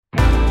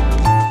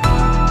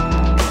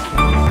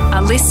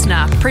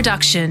listener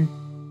production.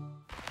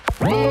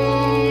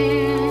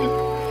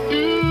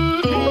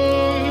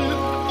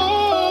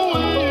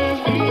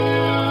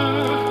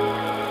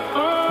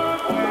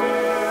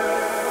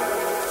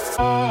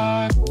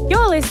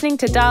 You're listening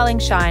to Darling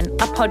Shine,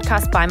 a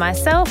podcast by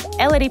myself,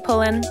 Elodie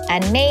Pullen,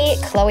 and me,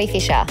 Chloe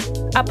Fisher.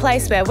 A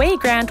place where we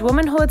ground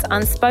womanhood's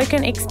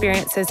unspoken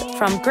experiences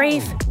from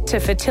grief to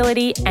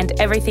fertility and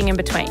everything in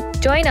between.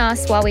 Join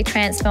us while we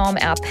transform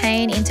our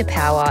pain into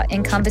power,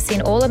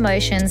 encompassing all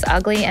emotions,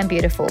 ugly and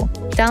beautiful.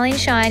 Darling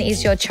Shine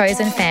is your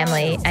chosen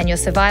family and your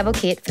survival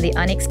kit for the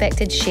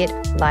unexpected shit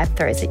life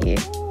throws at you.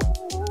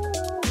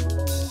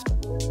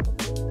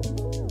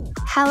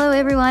 Hello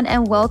everyone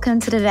and welcome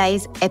to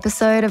today's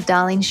episode of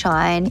Darling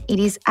Shine. It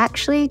is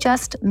actually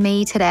just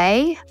me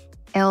today.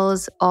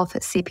 Elle's off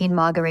sipping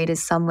margaritas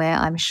somewhere,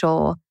 I'm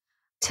sure.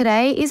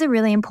 Today is a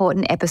really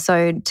important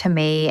episode to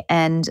me,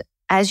 and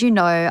as you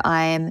know,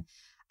 I'm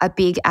a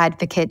big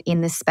advocate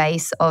in the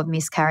space of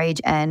miscarriage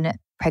and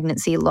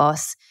pregnancy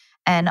loss,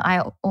 and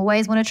I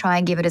always want to try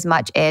and give it as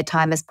much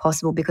airtime as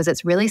possible because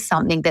it's really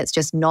something that's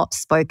just not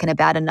spoken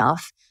about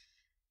enough.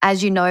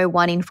 As you know,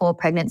 1 in 4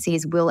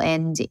 pregnancies will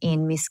end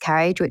in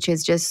miscarriage, which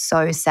is just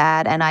so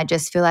sad. And I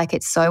just feel like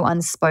it's so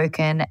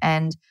unspoken.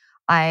 And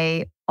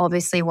I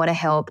obviously want to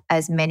help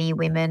as many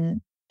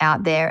women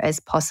out there as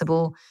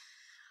possible.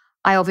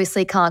 I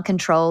obviously can't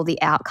control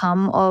the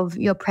outcome of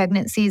your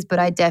pregnancies, but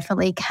I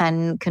definitely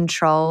can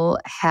control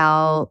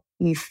how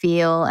you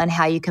feel and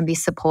how you can be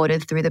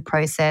supported through the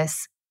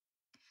process.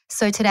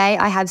 So today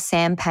I have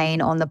Sam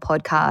Payne on the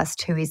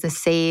podcast, who is the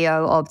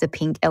CEO of the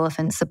Pink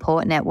Elephant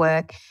Support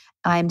Network.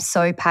 I'm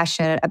so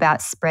passionate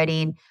about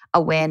spreading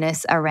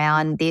awareness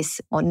around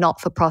this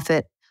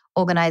not-for-profit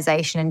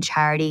organisation and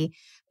charity.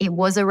 It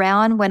was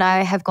around when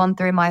I have gone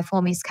through my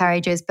 4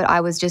 miscarriages, but I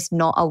was just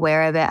not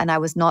aware of it, and I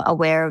was not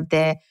aware of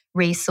their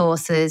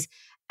resources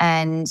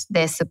and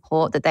their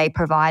support that they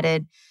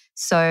provided.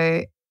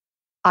 So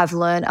I've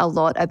learned a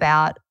lot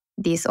about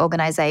this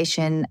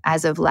organisation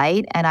as of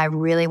late, and I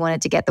really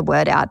wanted to get the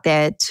word out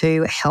there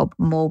to help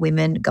more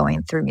women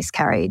going through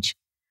miscarriage.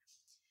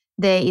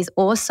 There is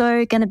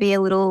also going to be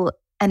a little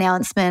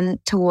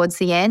announcement towards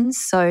the end,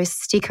 so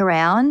stick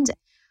around.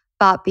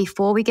 But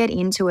before we get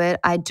into it,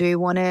 I do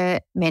want to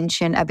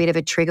mention a bit of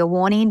a trigger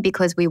warning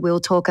because we will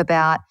talk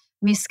about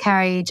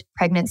miscarriage,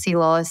 pregnancy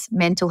loss,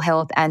 mental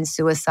health, and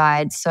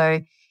suicide. So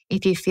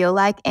if you feel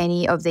like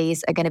any of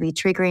these are going to be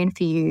triggering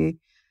for you,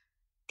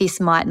 this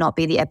might not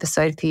be the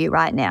episode for you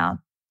right now.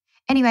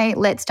 Anyway,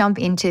 let's jump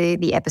into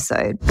the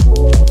episode.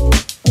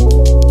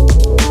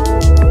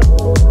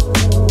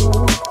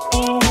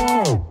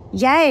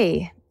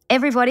 Yay.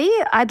 Everybody,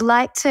 I'd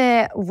like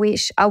to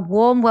wish a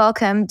warm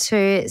welcome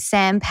to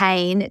Sam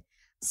Payne.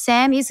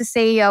 Sam is the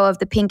CEO of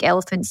the Pink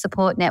Elephant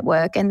Support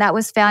Network, and that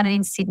was founded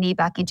in Sydney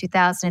back in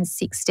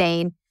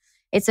 2016.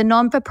 It's a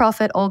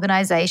non-for-profit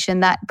organisation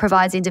that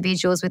provides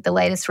individuals with the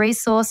latest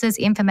resources,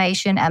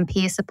 information and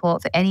peer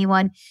support for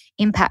anyone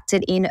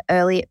impacted in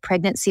early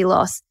pregnancy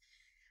loss.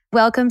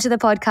 Welcome to the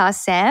podcast,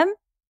 Sam.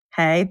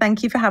 Hey,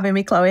 thank you for having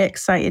me, Chloe.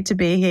 Excited to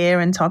be here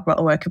and talk about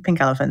the work of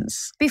Pink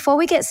Elephants. Before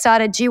we get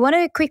started, do you want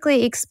to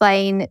quickly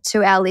explain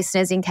to our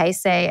listeners, in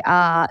case they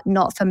are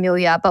not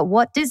familiar, but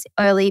what does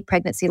early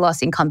pregnancy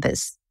loss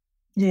encompass?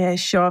 Yeah,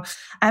 sure.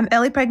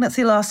 Early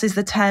pregnancy loss is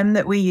the term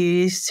that we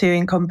use to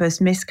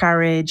encompass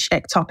miscarriage,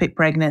 ectopic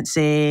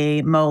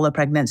pregnancy, molar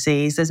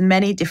pregnancies. There's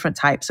many different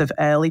types of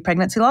early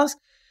pregnancy loss.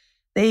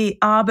 The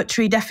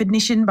arbitrary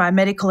definition by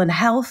Medical and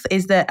Health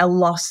is that a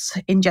loss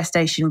in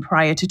gestation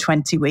prior to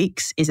 20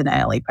 weeks is an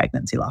early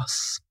pregnancy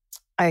loss.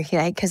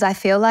 Okay, because I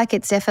feel like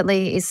it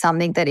definitely is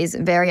something that is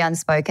very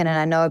unspoken, and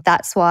I know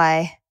that's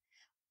why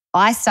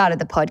I started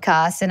the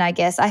podcast, and I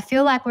guess I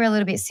feel like we're a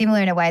little bit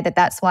similar in a way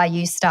that's why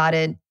you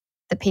started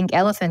the Pink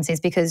Elephants,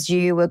 is because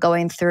you were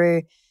going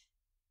through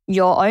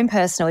your own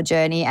personal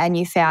journey and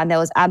you found there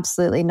was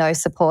absolutely no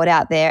support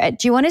out there.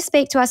 Do you want to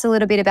speak to us a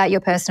little bit about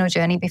your personal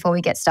journey before we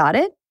get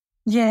started?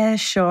 Yeah,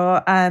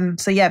 sure.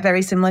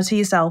 Very similar to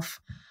yourself.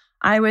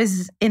 I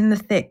was in the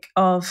thick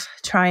of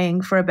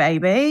trying for a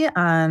baby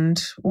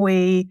and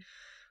we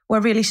were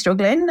really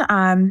struggling.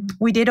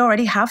 We did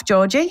already have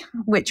Georgie,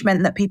 which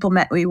meant that people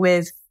met me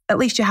with, at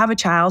least you have a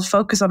child,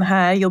 focus on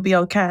her, you'll be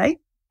okay.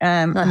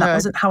 And that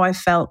wasn't how I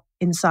felt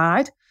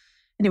inside.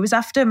 And it was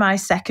after my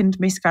second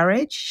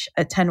miscarriage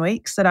at 10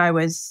 weeks that I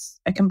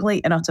was a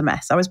complete and utter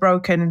mess. I was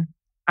broken.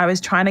 I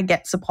was trying to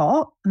get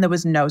support and there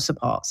was no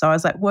support. So I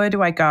was like, where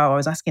do I go? I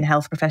was asking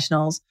health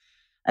professionals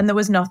and there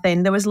was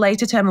nothing. There was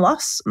later term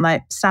loss,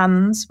 like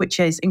SANS, which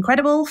is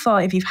incredible for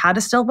if you've had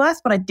a stillbirth,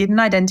 but I didn't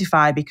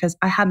identify because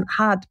I hadn't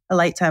had a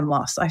late term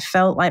loss. I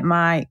felt like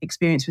my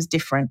experience was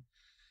different.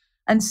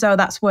 And so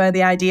that's where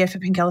the idea for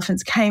Pink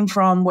Elephants came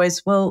from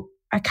was, well,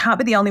 I can't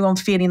be the only one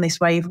feeling this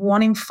way. If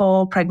 1 in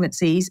 4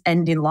 pregnancies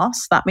end in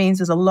loss, that means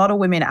there's a lot of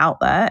women out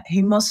there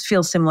who must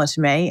feel similar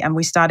to me. And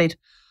we started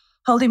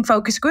holding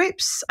focus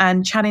groups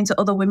and chatting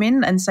to other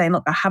women and saying,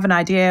 look, I have an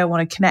idea. I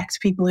want to connect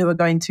people who are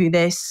going through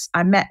this.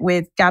 I met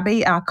with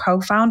Gabby, our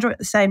co-founder, at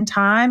the same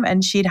time,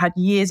 and she'd had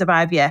years of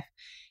IVF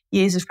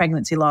years of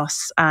pregnancy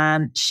loss.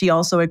 And she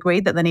also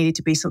agreed that there needed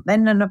to be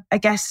something. And I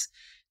guess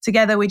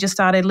together we just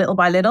started little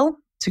by little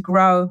to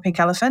grow Pink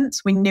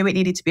Elephants. We knew it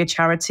needed to be a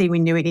charity. We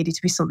knew it needed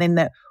to be something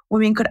that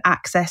women could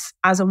access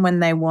as and when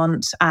they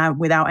want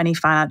without any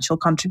financial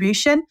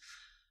contribution.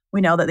 We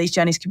know that these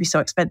journeys can be so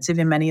expensive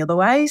in many other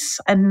ways.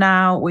 And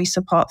now we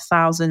support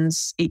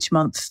thousands each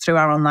month through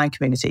our online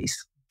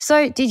communities.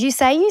 So did you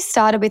say you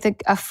started with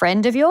a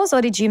friend of yours,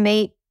 or did you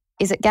meet,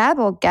 is it Gab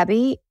or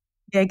Gabby?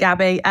 Yeah,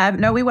 Gabby.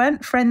 No, we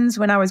weren't friends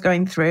when I was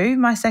going through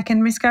my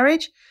second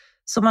miscarriage.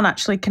 Someone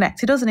actually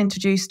connected us and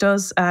introduced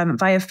us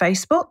via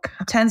Facebook.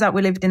 Turns out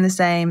we lived in the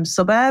same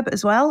suburb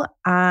as well.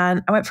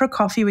 And I went for a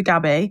coffee with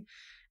Gabby.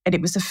 And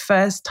it was the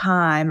first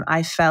time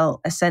I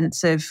felt a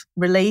sense of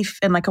relief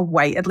and like a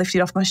weight had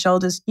lifted off my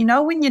shoulders. You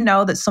know, when you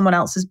know that someone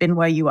else has been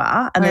where you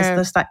are and there's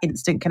just that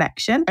instant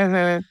connection.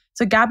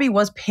 So Gabby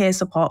was peer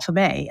support for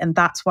me. And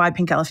that's why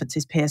Pink Elephants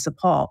is peer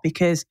support,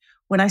 because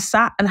when I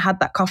sat and had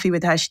that coffee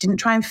with her, she didn't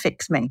try and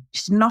fix me.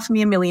 She didn't offer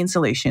me a million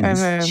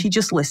solutions. She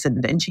just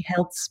listened and she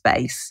held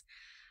space.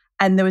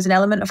 And there was an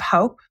element of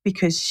hope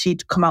because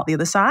she'd come out the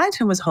other side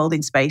and was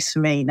holding space for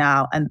me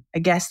now. And I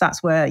guess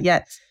that's where,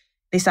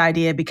 this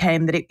idea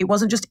became that it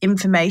wasn't just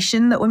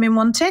information that women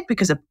wanted,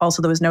 because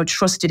also there was no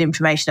trusted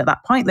information at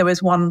that point. There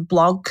was one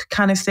blog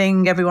kind of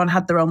thing. Everyone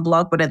had their own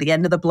blog, but at the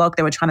end of the blog,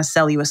 they were trying to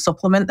sell you a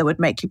supplement that would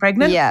make you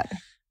pregnant. Yeah.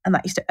 And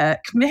that used to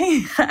irk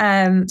me.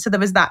 So there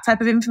was that type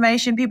of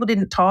information. People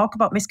didn't talk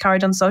about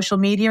miscarriage on social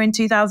media in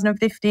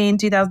 2015,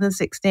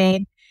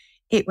 2016.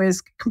 It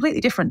was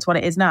completely different to what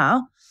it is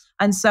now.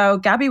 And so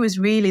Gabby was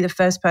really the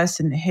first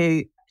person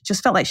who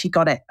just felt like she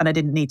got it and I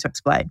didn't need to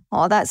explain.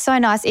 Oh, that's so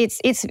nice.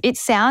 It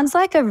sounds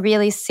like a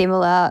really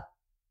similar,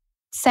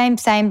 same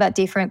but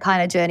different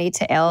kind of journey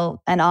to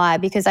Elle and I,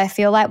 because I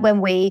feel like when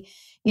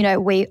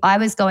I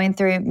was going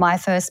through my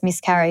first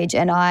miscarriage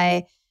and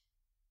I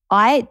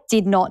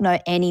did not know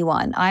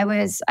anyone. I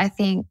was, I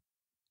think,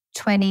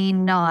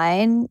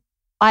 29.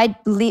 I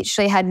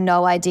literally had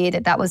no idea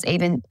that was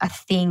even a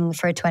thing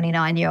for a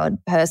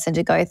 29-year-old person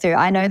to go through.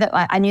 I knew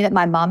that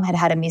my mum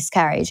had a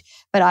miscarriage,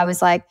 but I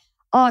was like,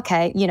 oh,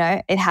 okay,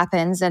 it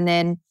happens. And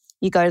then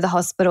you go to the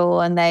hospital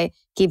and they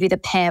give you the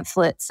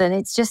pamphlets and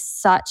it's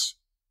just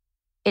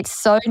it's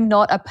so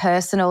not a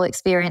personal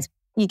experience.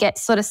 You get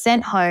sort of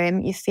sent home,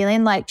 you're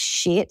feeling like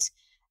shit.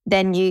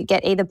 Then you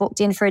get either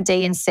booked in for a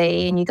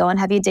D&C and you go and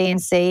have your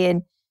D&C,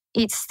 and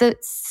it's the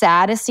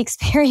saddest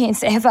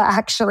experience ever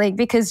actually,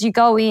 because you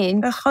go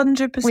in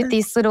 100% with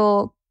this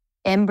little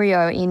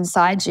embryo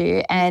inside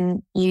you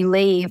and you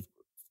leave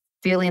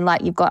feeling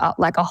like you've got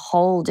like a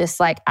hole just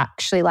like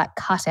actually like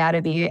cut out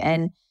of you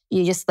and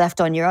you're just left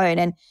on your own.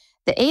 And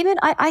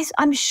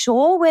I'm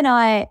sure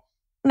when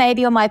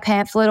maybe on my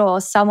pamphlet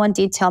or someone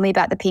did tell me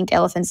about the Pink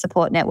Elephant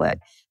Support Network,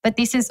 but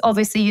this is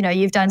obviously,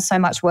 you've done so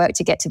much work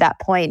to get to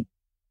that point.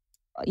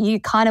 You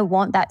kind of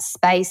want that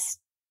space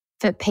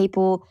for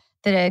people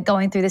that are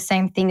going through the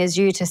same thing as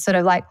you to sort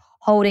of like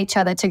hold each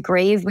other, to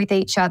grieve with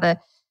each other,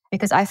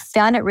 because I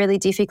found it really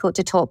difficult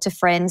to talk to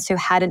friends who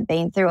hadn't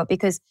been through it,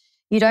 because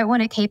you don't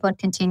want to keep on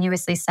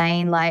continuously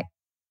saying like,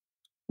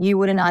 you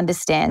wouldn't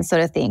understand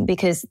sort of thing,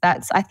 because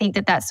I think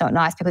that's not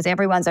nice, because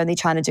everyone's only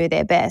trying to do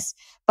their best.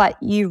 But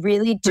you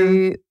really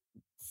do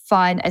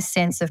find a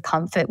sense of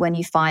comfort when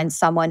you find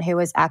someone who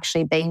has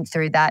actually been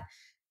through that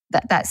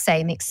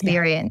same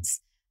experience.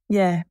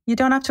 Yeah, you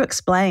don't have to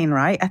explain,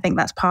 right? I think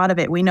that's part of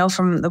it. We know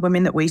from the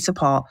women that we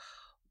support,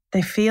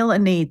 they feel a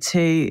need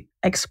to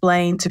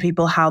explain to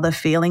people how they're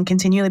feeling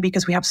continually,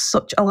 because we have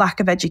such a lack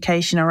of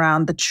education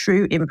around the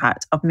true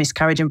impact of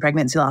miscarriage and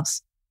pregnancy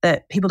loss,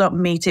 that people don't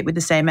meet it with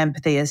the same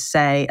empathy as,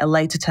 say, a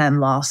later term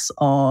loss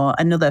or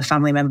another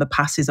family member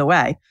passes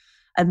away.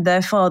 And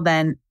therefore,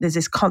 then there's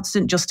this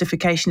constant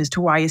justification as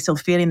to why you're still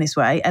feeling this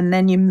way. And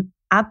then you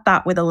add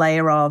that with a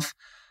layer of,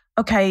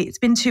 okay, it's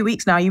been 2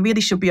 weeks now, you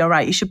really should be all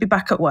right, you should be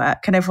back at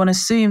work. And everyone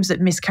assumes that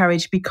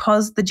miscarriage,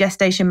 because the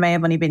gestation may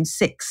have only been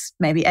 6,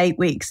 maybe 8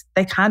 weeks,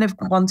 they kind of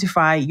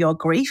quantify your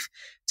grief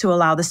to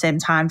allow the same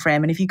time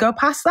frame. And if you go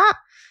past that,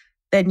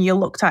 then you're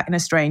looked at in a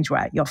strange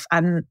way.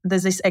 And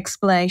there's this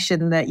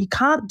explanation that you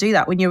can't do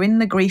that when you're in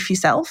the grief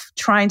yourself,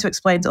 trying to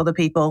explain to other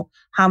people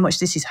how much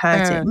this is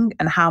hurting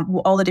and how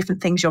all the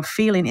different things you're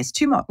feeling is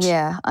too much.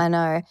 Yeah, I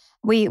know.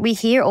 We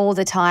hear all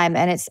the time,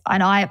 and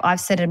I've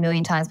said it a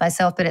million times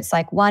myself, but it's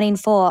like 1 in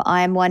 4.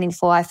 I am 1 in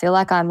 4. I feel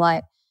like I'm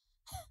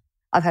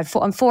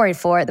 4 in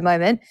 4 at the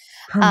moment.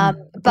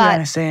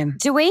 But same.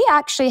 Do we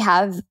actually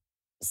have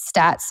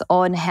stats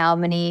on how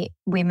many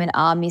women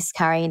are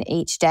miscarrying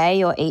each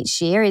day or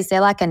each year? Is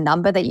there like a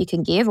number that you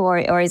can give, or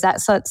is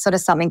that sort of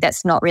something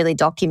that's not really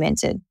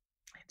documented?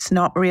 It's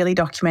not really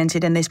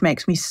documented, and this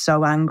makes me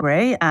so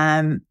angry.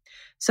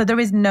 So there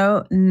is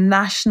no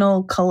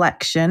national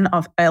collection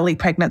of early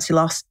pregnancy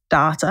loss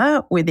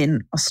data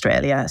within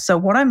Australia. So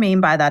what I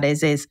mean by that is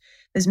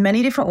there's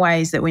many different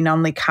ways that we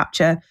normally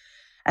capture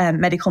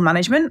medical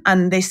management,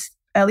 and this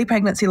early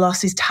pregnancy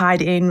loss is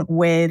tied in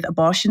with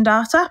abortion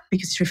data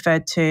because it's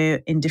referred to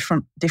in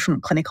different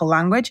clinical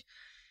language.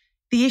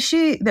 The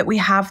issue that we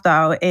have,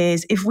 though,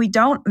 is if we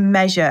don't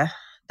measure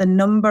the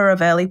number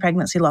of early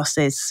pregnancy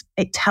losses,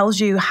 it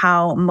tells you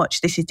how much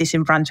this is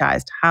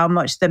disenfranchised, how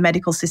much the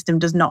medical system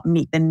does not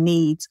meet the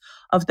needs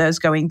of those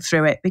going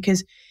through it.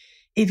 Because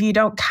if you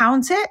don't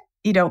count it,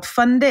 you don't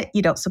fund it,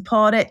 you don't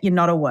support it, you're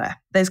not aware.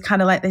 There's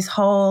kind of like this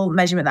whole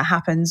measurement that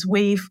happens.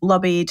 We've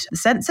lobbied the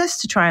census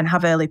to try and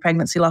have early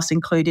pregnancy loss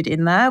included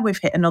in there. We've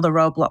hit another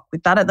roadblock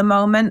with that at the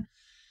moment.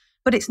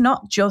 But it's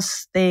not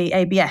just the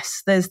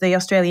ABS. There's the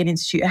Australian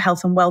Institute of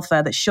Health and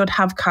Welfare that should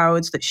have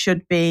codes, that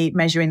should be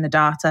measuring the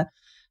data.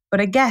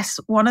 But I guess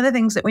one of the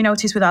things that we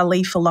noticed with our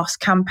Leave for Loss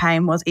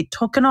campaign was it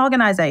took an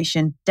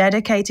organisation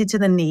dedicated to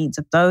the needs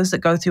of those that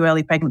go through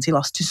early pregnancy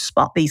loss to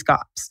spot these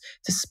gaps,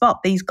 to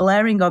spot these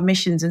glaring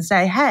omissions and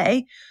say,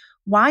 hey,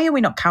 why are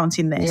we not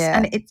counting this? Yeah.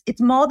 And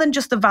it's more than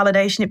just the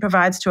validation it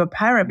provides to a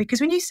parent, because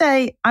when you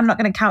say, I'm not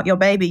going to count your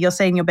baby, you're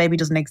saying your baby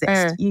doesn't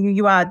exist.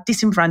 You are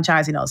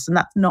disenfranchising us, and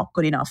that's not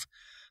good enough.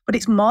 But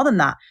it's more than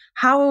that.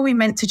 How are we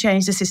meant to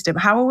change the system?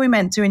 How are we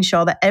meant to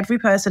ensure that every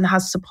person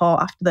has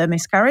support after their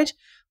miscarriage?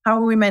 How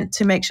are we meant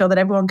to make sure that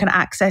everyone can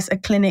access a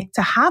clinic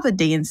to have a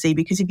D&C?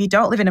 Because if you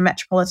don't live in a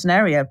metropolitan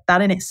area,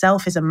 that in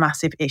itself is a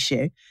massive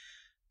issue.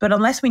 But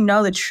unless we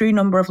know the true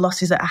number of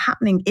losses that are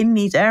happening in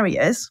these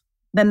areas,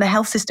 then the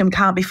health system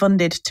can't be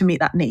funded to meet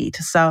that need.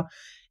 So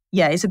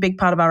yeah, it's a big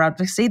part of our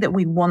advocacy that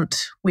we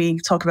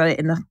talk about it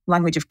in the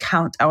language of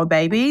count our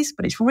babies,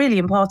 but it's really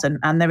important.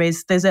 And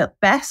there's at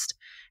best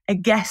a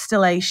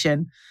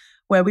guesstimation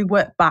where we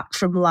work back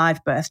from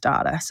live birth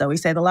data. So we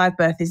say the live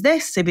birth is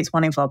this, if it's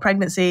 1 in 4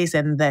 pregnancies,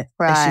 and this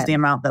is the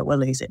amount that we're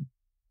losing.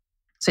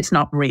 So it's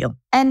not real.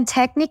 And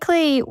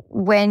technically,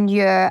 when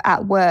you're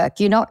at work,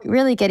 you're not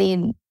really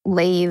getting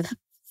leave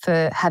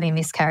for having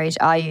miscarriage,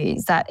 are you?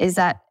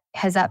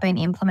 Has that been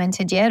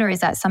implemented yet, or is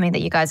that something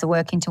that you guys are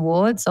working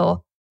towards?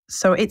 Or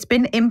So it's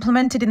been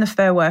implemented in the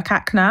Fair Work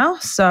Act now.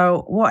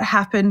 So what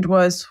happened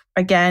was,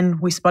 again,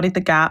 we spotted the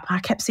gap. I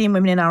kept seeing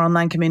women in our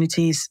online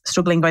communities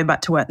struggling going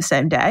back to work the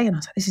same day. And I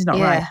was like, this is not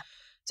right.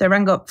 So I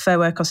rang up Fair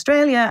Work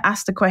Australia,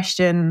 asked the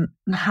question,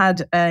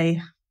 had a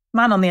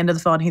man on the end of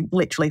the phone who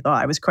literally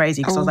thought I was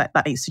crazy because I was like,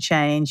 that needs to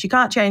change. You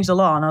can't change the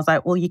law. And I was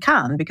like, well, you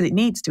can, because it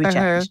needs to be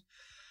changed.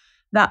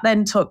 That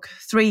then took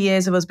 3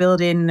 years of us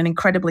building an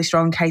incredibly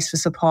strong case for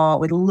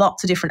support with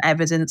lots of different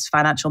evidence,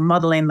 financial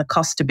modelling, the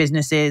cost to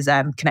businesses,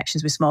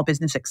 connections with small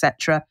business,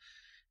 etc.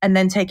 And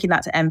then taking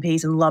that to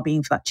MPs and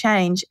lobbying for that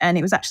change. And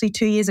it was actually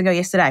 2 years ago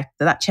yesterday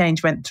that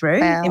change went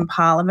through in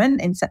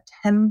Parliament in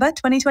September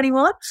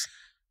 2021.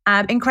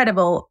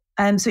 Incredible.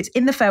 So it's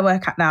in the Fair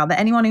Work Act now that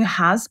anyone who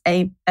has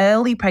an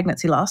early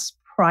pregnancy loss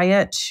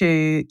prior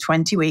to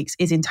 20 weeks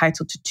is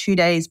entitled to 2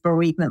 days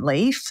bereavement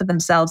leave for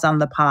themselves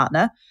and the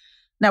partner.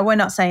 Now, we're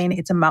not saying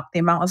it's the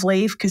amount of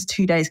leave, because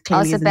 2 days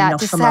clearly isn't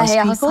enough for most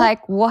people. I was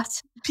like,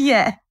 what?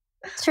 Yeah.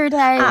 2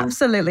 days.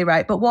 Absolutely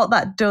right. But what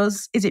that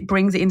does is it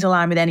brings it into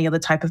line with any other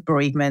type of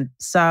bereavement.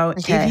 So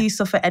if you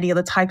suffer any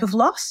other type of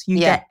loss, you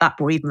get that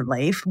bereavement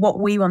leave. What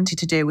we wanted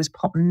to do was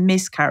put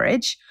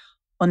miscarriage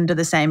under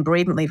the same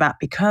bereavement leave act,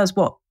 because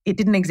it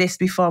didn't exist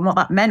before. And what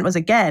that meant was,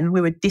 again, we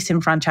were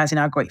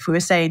disenfranchising our grief. We were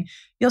saying,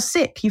 you're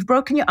sick, you've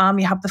broken your arm,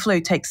 you have the flu,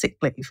 take sick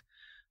leave.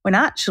 When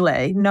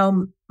actually,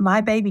 no, my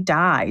baby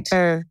died.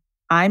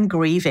 I'm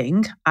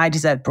grieving. I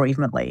deserve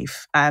bereavement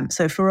leave.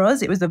 So for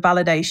us, it was the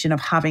validation of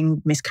having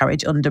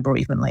miscarriage under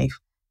bereavement leave.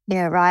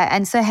 Yeah, right.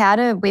 And so how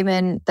do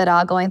women that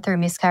are going through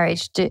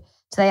miscarriage, do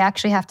they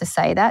actually have to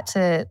say that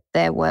to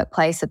their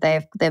workplace that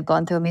they've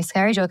gone through a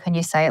miscarriage? Or can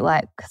you say it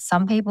like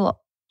some people,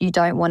 you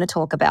don't want to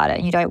talk about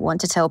it, you don't want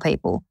to tell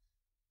people?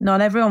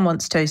 Not everyone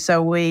wants to.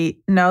 So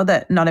we know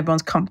that not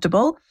everyone's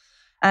comfortable.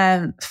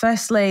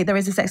 Firstly, there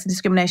is a Sex and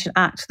Discrimination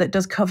Act that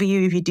does cover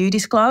you if you do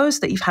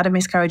disclose that you've had a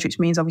miscarriage, which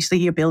means obviously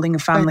you're building a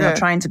family or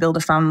trying to build a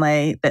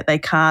family, that they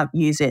can't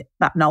use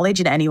that knowledge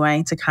in any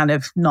way to kind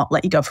of not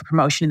let you go for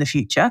promotion in the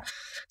future.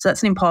 So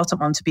that's an important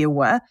one to be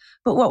aware.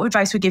 But what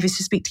advice we give is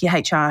to speak to your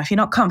HR. If you're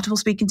not comfortable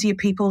speaking to your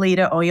people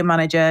leader or your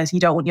managers, you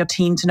don't want your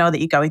team to know that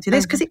you're going through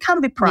this, because it can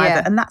be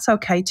private and that's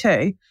okay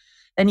too.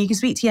 Then you can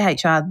speak to your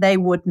HR. They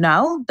would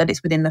know that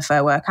it's within the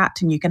Fair Work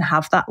Act and you can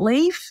have that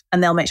leave,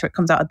 and they'll make sure it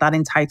comes out of that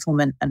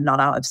entitlement and not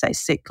out of, say,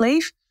 sick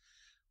leave.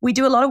 We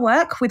do a lot of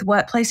work with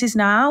workplaces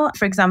now.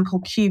 For example,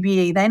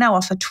 QBE, they now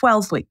offer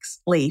 12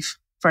 weeks leave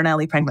for an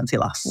early pregnancy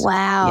loss.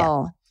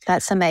 Wow.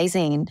 That's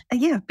amazing.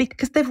 Yeah,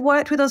 because they've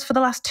worked with us for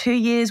the last 2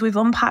 years. We've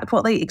unpacked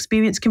what the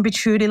experience can be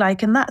truly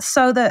like. And that's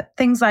so that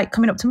things like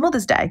coming up to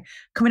Mother's Day,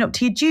 coming up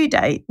to your due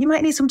date, you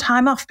might need some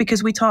time off,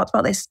 because we talked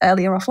about this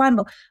earlier offline,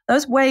 but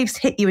those waves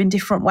hit you in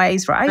different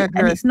ways, right?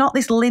 And it's not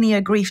this linear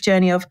grief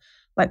journey of,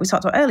 like we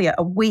talked about earlier,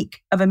 a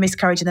week of a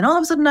miscarriage and then all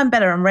of a sudden I'm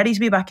better, I'm ready to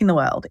be back in the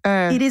world.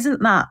 It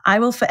isn't that. I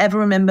will forever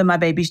remember my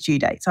baby's due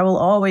dates. I will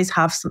always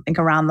have something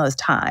around those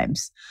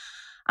times.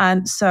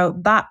 And so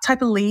that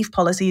type of leave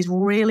policy is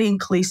really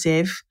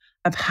inclusive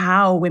of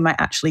how we might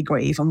actually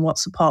grieve and what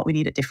support we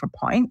need at different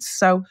points.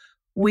 So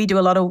we do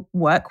a lot of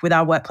work with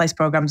our workplace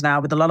programs now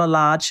with a lot of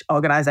large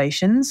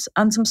organizations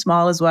and some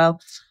small as well,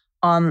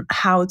 on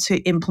how to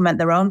implement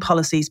their own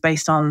policies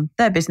based on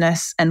their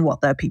business and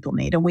what their people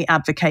need. And we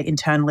advocate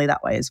internally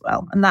that way as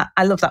well. And that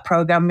I love that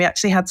program. We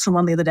actually had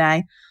someone the other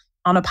day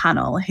on a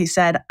panel who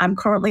said, I'm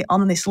currently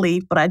on this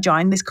leave, but I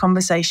joined this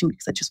conversation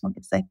because I just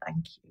wanted to say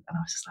thank you. And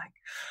I was just like,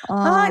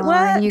 it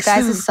works. You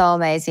guys are so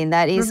amazing.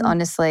 That is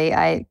honestly,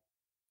 I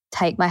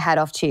take my hat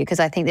off to you,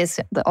 because I think there's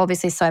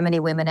obviously so many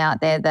women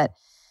out there that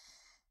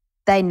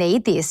they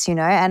need this,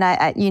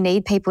 and you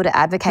need people to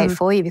advocate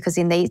for you, because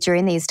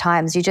during these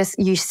times, you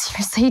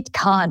seriously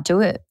can't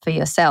do it for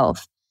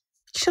yourself.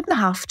 You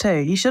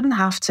shouldn't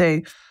have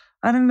to.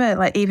 I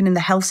remember even in the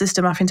health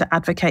system having to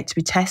advocate to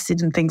be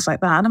tested and things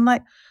like that. And I'm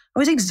like, I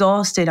was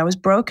exhausted. I was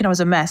broken. I was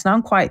a mess.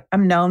 Now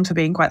I'm known for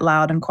being quite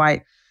loud and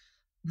quite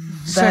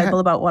verbal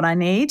about what I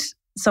need.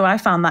 So I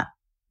found that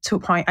to a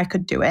point I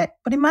could do it.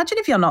 But imagine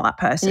if you're not that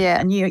person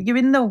and you're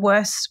in the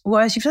worst,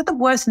 you've had the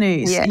worst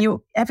news. Yeah. And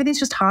everything's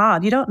just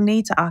hard. You don't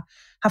need to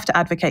have to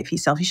advocate for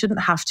yourself. You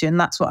shouldn't have to. And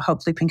that's what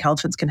hopefully Pink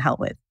Elephants can help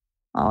with.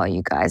 Oh,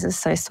 you guys are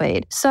so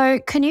sweet. So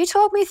can you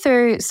talk me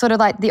through sort of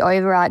the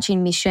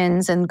overarching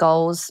missions and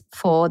goals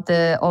for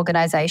the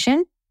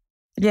organisation?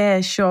 Yeah,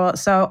 sure.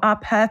 So our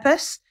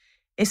purpose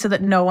is so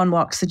that no one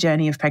walks the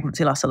journey of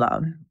pregnancy loss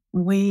alone.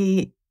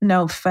 We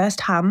know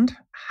firsthand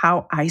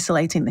how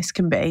isolating this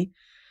can be.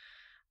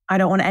 I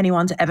don't want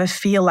anyone to ever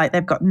feel like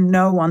they've got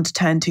no one to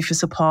turn to for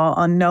support,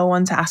 or no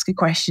one to ask a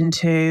question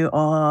to,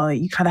 or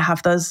you kind of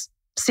have those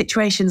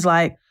situations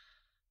like,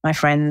 my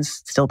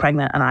friend's still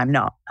pregnant and I'm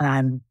not, and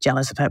I'm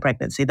jealous of her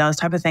pregnancy. Those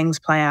type of things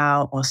play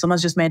out. Or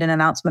someone's just made an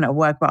announcement at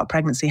work about a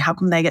pregnancy. How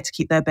come they get to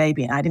keep their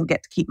baby and I didn't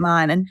get to keep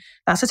mine? And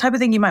that's the type of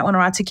thing you might want to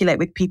articulate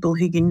with people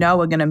who you know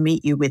are going to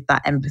meet you with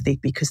that empathy,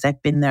 because they've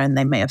been there and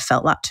they may have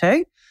felt that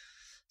too.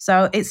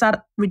 So it's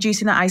that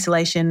reducing that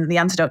isolation. The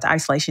antidote to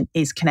isolation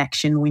is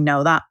connection. We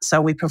know that.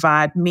 So we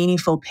provide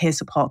meaningful peer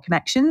support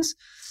connections.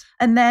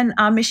 And then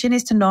our mission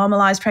is to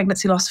normalize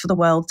pregnancy loss for the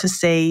world to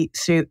see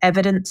through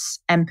evidence,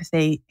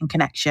 empathy, and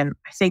connection.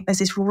 I think there's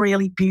this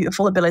really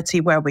beautiful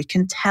ability where we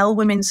can tell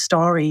women's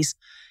stories.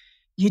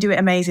 You do it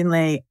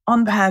amazingly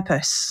on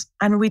purpose.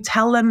 And we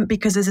tell them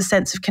because there's a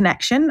sense of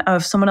connection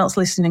of someone else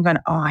listening and going,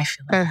 oh, I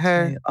feel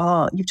that too.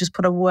 Oh, you've just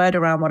put a word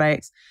around what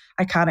I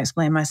can't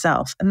explain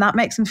myself. And that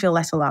makes them feel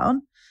less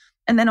alone.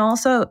 And then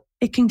also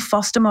it can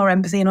foster more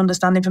empathy and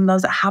understanding from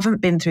those that haven't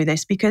been through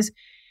this, because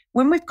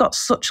when we've got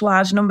such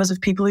large numbers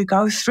of people who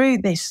go through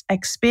this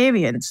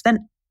experience,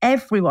 then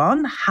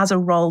everyone has a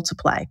role to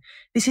play.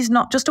 This is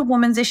not just a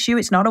woman's issue.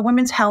 It's not a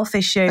women's health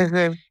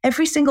issue.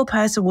 Every single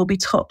person will be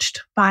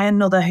touched by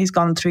another who's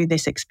gone through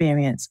this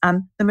experience.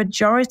 And the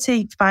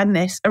majority find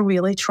this a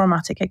really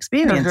traumatic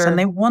experience and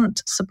they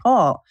want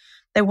support.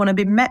 They want to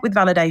be met with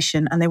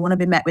validation and they want to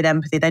be met with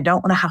empathy. They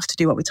don't want to have to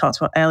do what we talked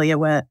about earlier,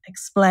 where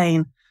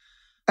explain,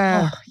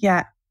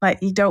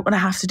 you don't want to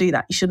have to do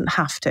that. You shouldn't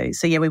have to.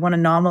 So we want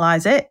to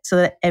normalize it so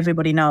that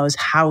everybody knows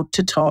how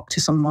to talk to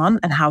someone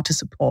and how to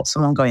support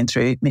someone going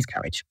through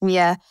miscarriage.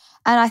 Yeah.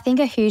 And I think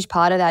a huge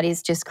part of that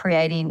is just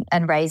creating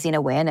and raising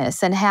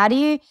awareness. And how do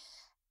you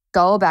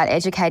go about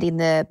educating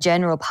the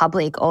general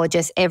public or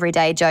just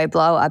everyday Joe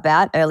Blow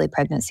about early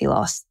pregnancy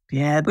loss?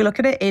 Yeah, we look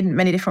at it in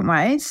many different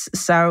ways.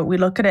 So we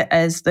look at it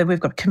as we've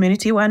got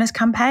community awareness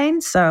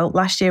campaigns. So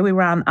last year we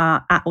ran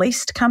our At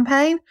Least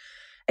campaign.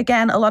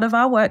 Again, a lot of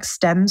our work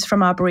stems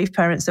from our bereaved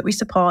parents that we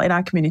support in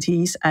our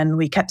communities, and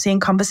we kept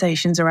seeing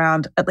conversations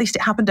around, at least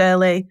it happened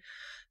early.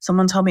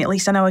 Someone told me, at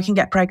least I know I can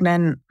get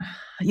pregnant.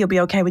 You'll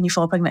be okay when you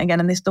fall pregnant again.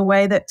 And this the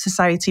way that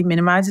society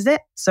minimizes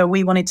it. So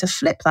we wanted to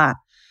flip that.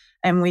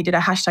 And we did a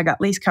hashtag At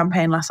Least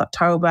campaign last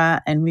October,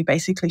 and we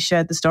basically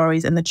shared the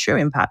stories and the true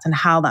impact and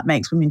how that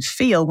makes women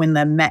feel when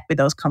they're met with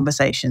those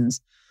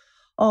conversations.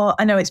 Or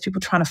I know it's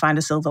people trying to find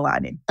a silver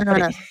lining,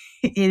 but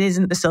it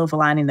isn't the silver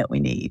lining that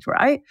we need,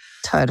 right?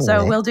 Totally.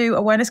 So we'll do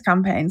awareness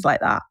campaigns like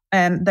that.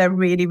 They're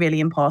really, really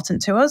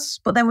important to us.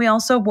 But then we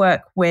also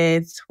work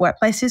with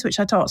workplaces,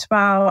 which I talked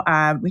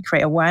about. We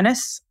create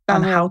awareness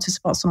on how to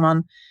support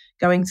someone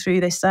going through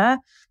this there.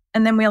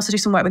 And then we also do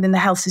some work within the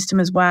health system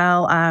as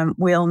well.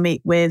 We'll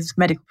meet with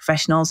medical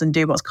professionals and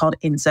do what's called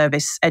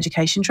in-service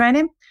education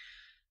training.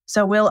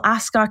 So we'll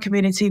ask our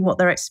community what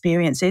their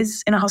experience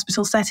is in a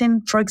hospital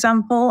setting, for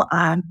example.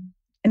 And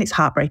it's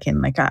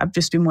heartbreaking. I've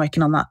just been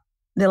working on that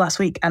the last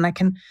week, and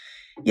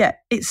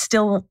it's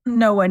still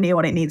nowhere near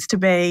what it needs to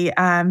be.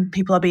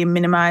 People are being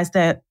minimized.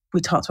 We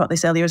talked about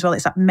this earlier as well.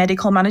 It's that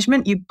medical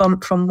management. You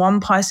bump from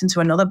one person to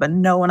another, but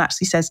no one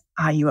actually says,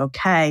 are you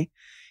okay?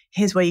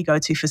 Here's where you go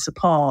to for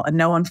support, and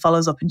no one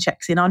follows up and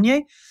checks in on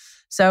you.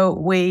 So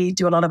we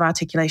do a lot of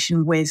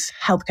articulation with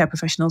healthcare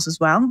professionals as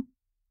well,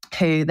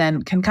 who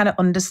then can kind of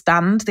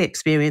understand the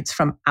experience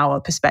from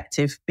our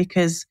perspective,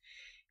 because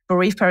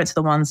bereaved parents are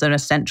the ones that are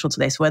central to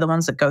this. We're the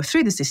ones that go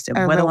through the system.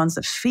 We're the ones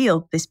that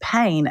feel this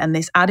pain and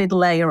this added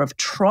layer of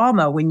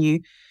trauma when you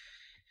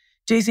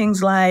do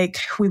things like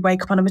we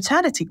wake up on a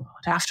maternity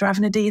ward after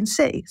having a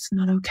D&C. It's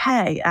not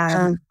okay.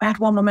 I had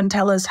one woman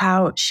tell us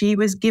how she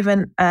was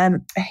given a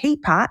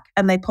heat pack,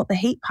 and they put the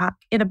heat pack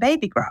in a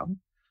baby grow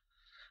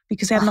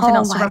because they had nothing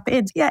else to wrap it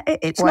in. Yeah,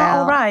 it's not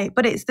all right.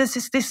 But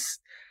there's this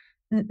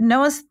no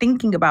one's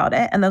thinking about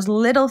it. And those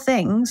little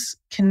things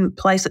can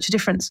play such a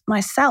difference.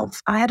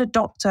 Myself, I had a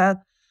doctor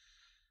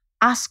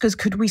ask us,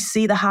 could we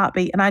see the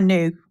heartbeat? And I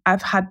knew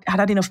I've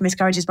had enough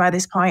miscarriages by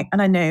this point,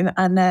 and I knew.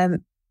 And I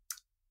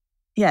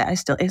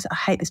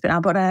hate this bit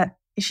now, but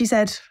she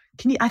said,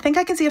 I think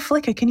I can see a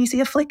flicker. Can you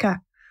see a flicker?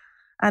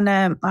 And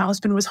my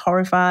husband was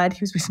horrified.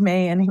 He was with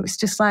me, and he was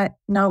just like,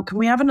 no, can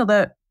we have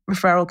another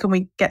referral? Can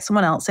we get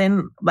someone else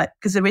in? Like,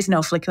 because there is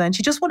no flicker. And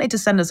she just wanted to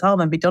send us home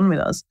and be done with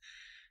us.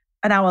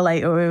 An hour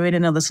later, we were in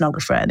another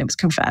sonographer, and it was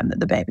confirmed that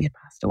the baby had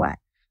passed away.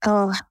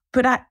 Oh,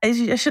 but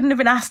I shouldn't have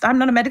been asked. I'm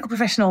not a medical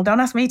professional. Don't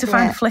ask me to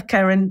find a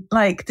flicker. And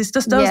like, there's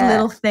just those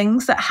little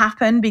things that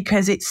happen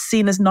because it's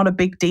seen as not a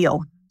big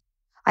deal.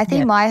 I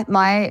think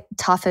my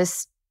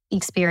toughest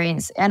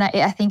experience, and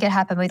I think it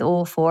happened with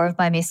all 4 of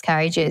my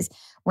miscarriages,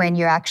 when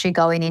you're actually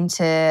going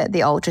into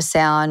the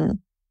ultrasound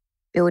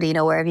building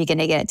or wherever you're going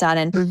to get it done.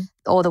 And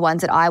all the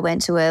ones that I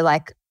went to were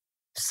like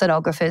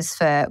sonographers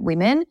for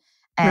women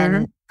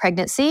and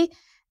pregnancy.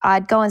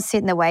 I'd go and sit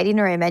in the waiting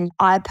room, and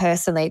I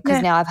personally,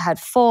 because now I've had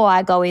 4,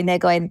 I go in there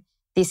going,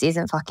 this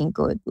isn't fucking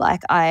good.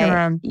 Like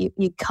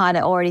you kind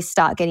of already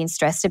start getting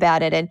stressed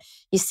about it, and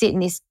you sit in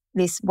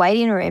this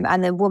waiting room,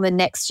 and the woman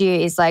next to you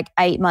is like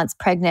 8 months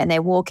pregnant, and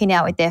they're walking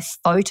out with their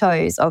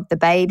photos of the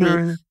baby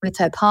with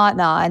her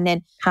partner, and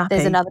then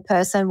there's another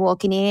person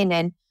walking in.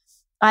 And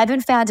I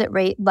haven't found it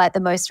like the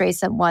most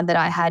recent one that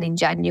I had in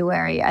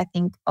January, I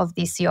think, of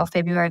this year, or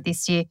February of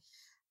this year.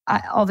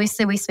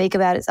 Obviously, we speak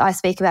about it. I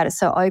speak about it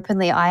so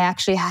openly. I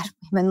actually had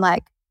women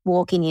like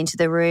walking into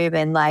the room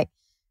and like,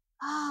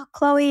 oh,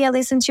 Chloe, I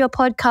listened to your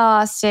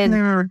podcast,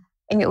 and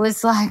it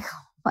was like,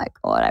 my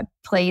God, I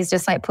please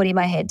just like putting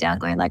my head down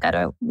going like,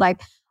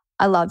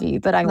 I love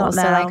you, but I'm not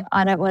also now. Like,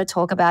 I don't want to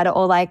talk about it.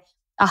 Or like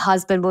a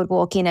husband would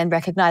walk in and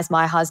recognize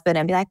my husband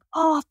and be like,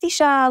 oh,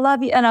 Fisher, I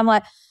love you. And I'm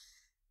like,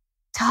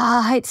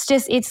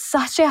 it's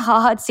such a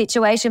hard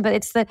situation, but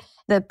it's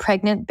the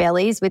pregnant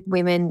bellies with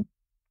women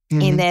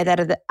in there that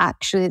are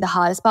actually the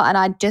hardest part. And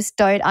I just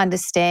don't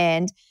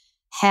understand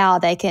how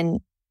they can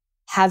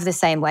have the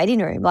same waiting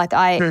room. Like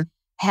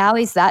how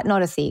is that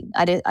not a thing?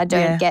 I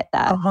don't get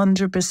that.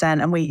 100%.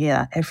 And we hear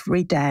that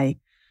every day.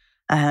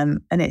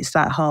 And it's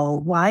that whole,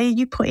 why are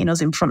you putting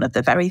us in front of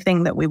the very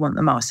thing that we want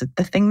the most,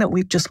 the thing that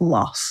we've just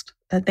lost,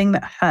 the thing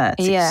that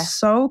hurts? Yeah. It's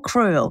so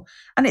cruel.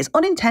 And it's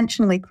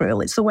unintentionally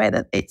cruel. It's the way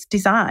that it's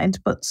designed.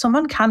 But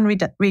someone can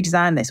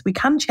redesign this. We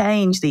can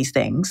change these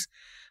things.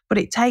 But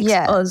it takes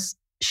us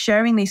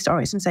sharing these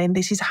stories and saying,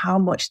 this is how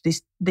much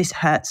this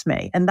hurts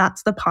me. And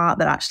that's the part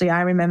that actually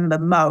I remember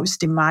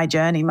most in my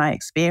journey, my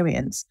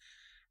experience.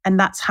 And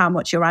that's how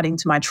much you're adding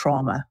to my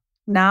trauma.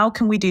 Now,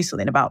 can we do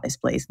something about this,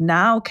 please?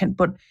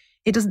 But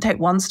it doesn't take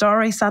one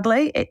story,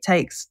 sadly. It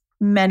takes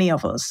many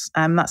of us.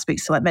 That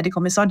speaks to like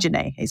medical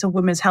misogyny. It's a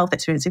women's health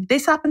experience. If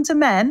this happened to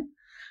men,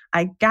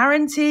 I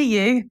guarantee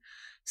you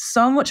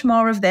so much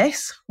more of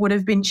this would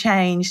have been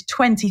changed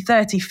 20,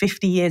 30,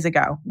 50 years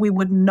ago. We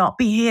would not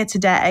be here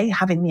today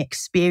having the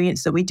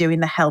experience that we do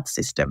in the health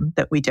system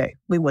that we do.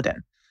 We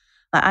wouldn't.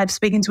 I'm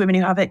speaking to women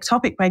who have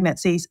ectopic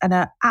pregnancies and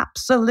are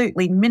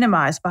absolutely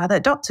minimized by their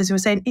doctors who are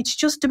saying, it's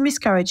just a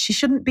miscarriage. She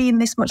shouldn't be in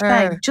this much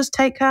pain. Just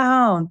take her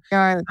home.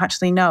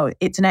 Actually, no,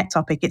 it's an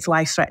ectopic. It's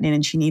life-threatening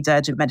and she needs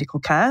urgent medical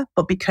care.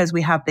 But because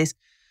we have this,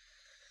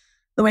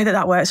 the way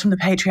that works from the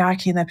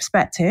patriarchy and their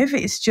perspective,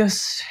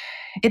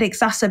 it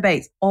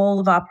exacerbates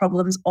all of our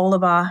problems, all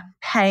of our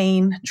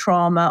pain,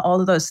 trauma, all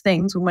of those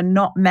things when we're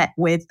not met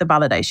with the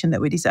validation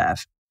that we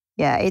deserve.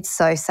 Yeah, it's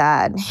so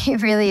sad.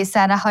 It really is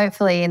sad.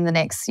 Hopefully in the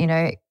next,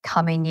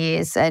 coming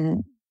years,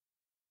 and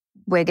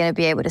we're going to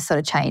be able to sort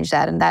of change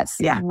that. And that's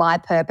my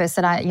purpose.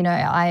 And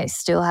I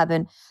still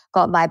haven't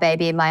got my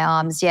baby in my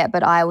arms yet,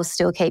 but I will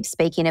still keep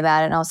speaking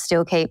about it, and I'll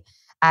still keep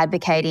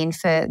advocating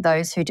for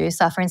those who do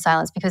suffer in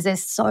silence, because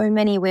there's so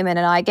many women,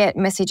 and I get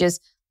messages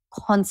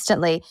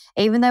constantly,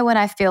 even though when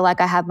I feel like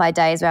I have my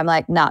days where I'm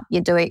like, nah,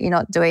 you're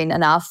not doing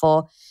enough,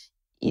 or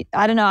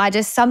I don't know. I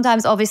just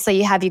sometimes, obviously,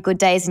 you have your good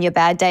days and your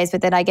bad days,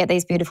 but then I get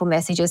these beautiful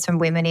messages from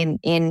women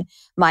in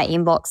my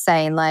inbox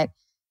saying like,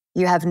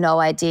 you have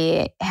no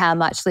idea how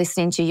much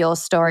listening to your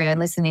story and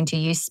listening to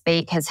you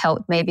speak has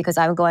helped me, because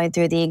I'm going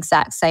through the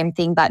exact same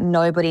thing, but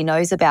nobody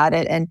knows about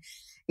it. And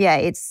yeah,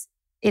 it's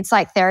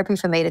like therapy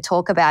for me to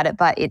talk about it,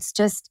 but it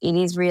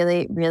is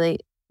really, really,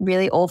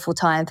 really awful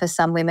time for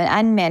some women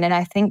and men. And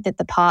I think that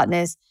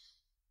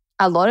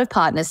a lot of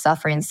partners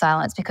suffer in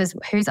silence, because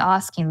who's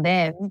asking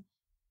them?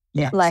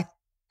 Yes. Like,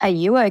 are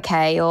you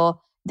okay? Or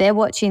they're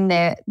watching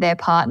their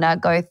partner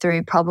go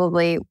through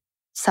probably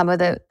some of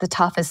the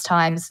toughest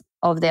times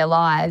of their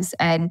lives,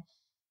 and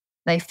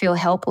they feel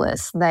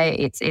helpless.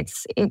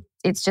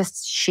 It's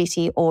just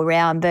shitty all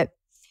around. But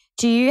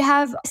do you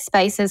have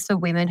spaces for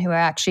women who are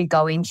actually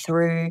going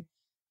through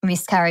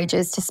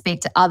miscarriages to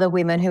speak to other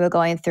women who are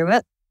going through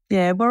it?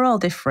 Yeah, we're all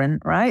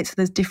different, right? So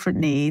there's different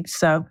needs.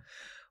 So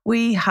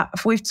we've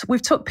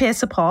took peer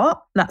support.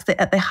 That's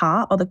at the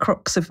heart or the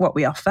crux of what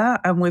we offer,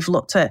 and we've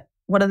looked at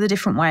what are the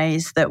different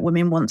ways that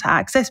women want to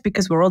access,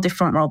 because we're all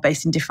different. We're all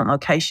based in different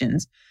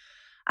locations.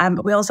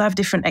 But we also have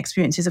different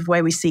experiences of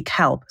where we seek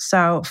help.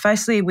 So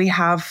firstly, we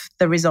have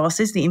the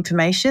resources, the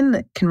information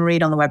that can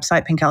read on the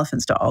website,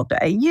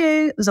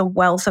 pinkelephants.org.au. There's a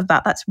wealth of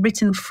that. That's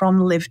written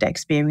from lived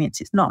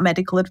experience. It's not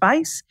medical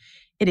advice.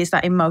 It is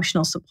that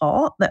emotional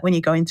support that when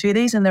you're going through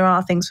these, and there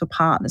are things for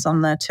partners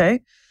on there too.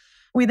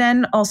 We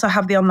then also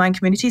have the online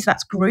communities.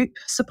 That's group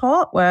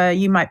support, where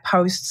you might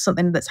post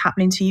something that's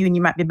happening to you and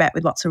you might be met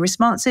with lots of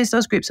responses.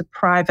 Those groups are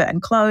private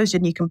and closed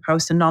and you can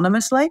post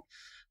anonymously.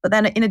 But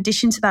then in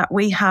addition to that,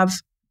 we have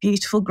a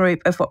beautiful group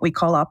of what we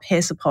call our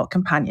peer support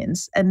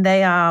companions. And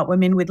they are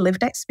women with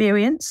lived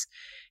experience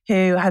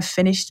who have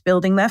finished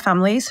building their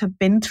families, have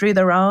been through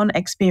their own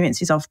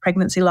experiences of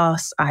pregnancy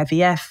loss,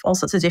 IVF, all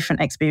sorts of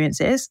different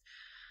experiences.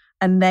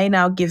 And they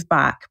now give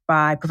back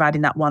by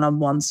providing that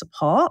one-on-one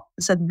support.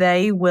 So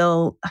they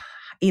will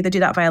either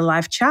do that via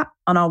live chat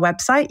on our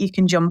website. You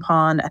can jump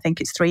on, I think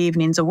it's 3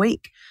 evenings a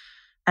week,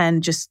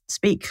 and just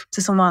speak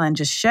to someone and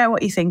just share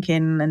what you're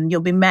thinking. And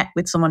you'll be met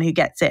with someone who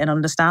gets it and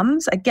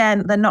understands.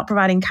 Again, they're not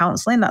providing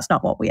counselling. That's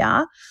not what we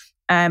are.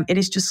 It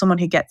is just someone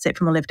who gets it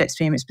from a lived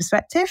experience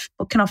perspective,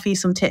 but can offer you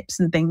some tips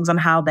and things on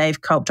how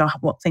they've coped or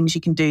what things you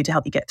can do to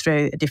help you get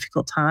through a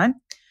difficult time.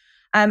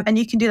 And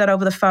you can do that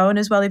over the phone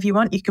as well if you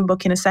want. You can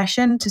book in a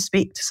session to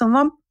speak to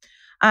someone.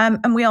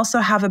 And we also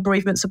have a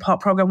bereavement support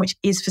program, which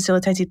is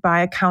facilitated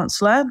by a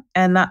counsellor.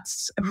 And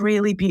that's a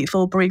really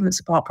beautiful bereavement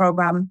support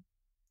program.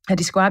 I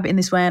describe it in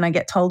this way and I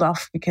get told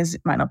off because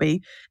it might not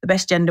be the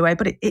best gender way,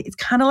 but it's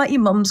kind of like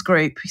your mum's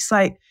group. It's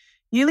like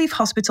you leave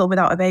hospital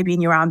without a baby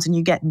in your arms and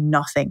you get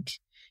nothing.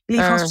 You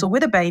leave hospital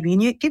with a baby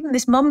and you're given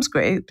this mum's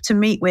group to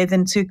meet with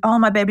and to, oh,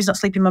 my baby's not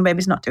sleeping, my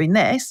baby's not doing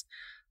this.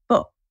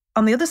 But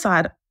on the other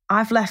side,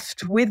 I've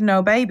left with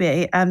no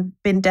baby and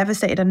been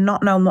devastated and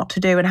not known what to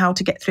do and how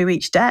to get through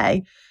each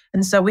day.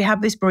 And so we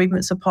have this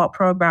bereavement support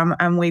program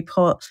and we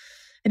put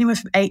anywhere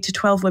from 8 to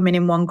 12 women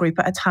in one group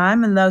at a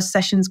time. And those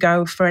sessions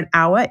go for an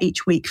hour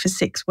each week for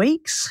 6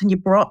 weeks. And you're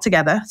brought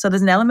together. So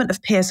there's an element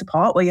of peer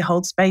support where you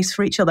hold space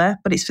for each other,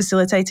 but it's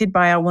facilitated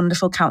by our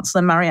wonderful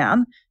counsellor,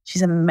 Marianne.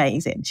 She's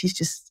amazing. She's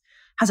just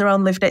has her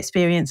own lived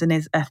experience and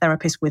is a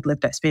therapist with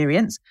lived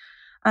experience.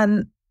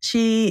 And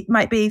she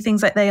might be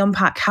things like they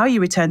unpack how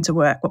you return to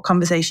work, what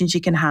conversations you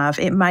can have.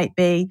 It might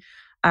be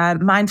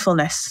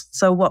mindfulness.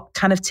 So what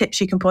kind of tips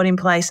you can put in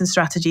place and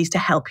strategies to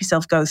help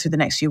yourself go through the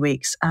next few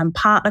weeks.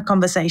 Partner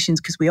conversations,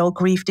 because we all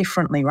grieve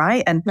differently,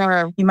 right? And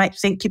you might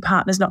think your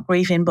partner's not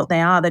grieving, but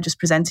they are. They're just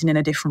presenting in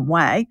a different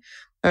way.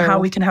 How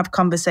we can have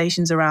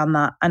conversations around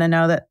that. And I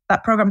know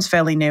that program's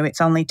fairly new.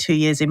 It's only 2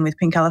 years in with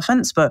Pink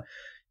Elephants, but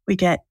we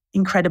get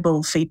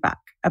incredible feedback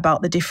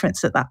about the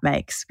difference that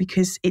makes,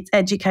 because it's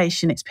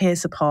education, it's peer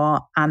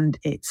support, and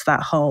it's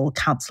that whole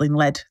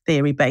counselling-led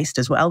theory-based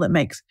as well that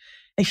makes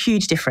a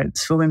huge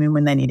difference for women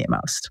when they need it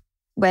most.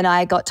 When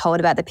I got told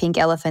about the Pink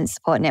Elephant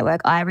Support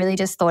Network, I really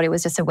just thought it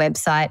was just a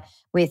website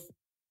with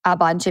a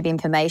bunch of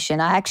information.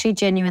 I actually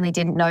genuinely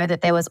didn't know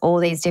that there was all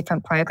these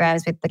different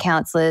programs with the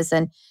counsellors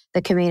and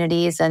the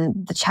communities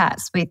and the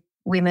chats with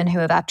women who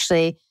have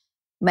actually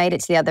made it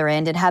to the other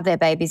end and have their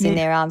babies in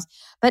their arms.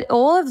 But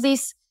all of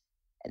this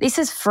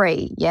is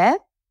free, yeah?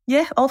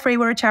 Yeah, all free.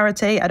 We're a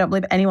charity. I don't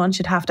believe anyone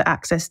should have to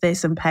access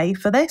this and pay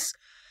for this.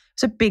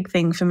 It's a big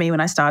thing for me when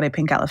I started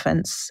Pink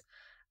Elephants.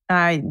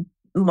 I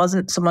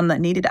wasn't someone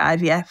that needed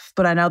IVF,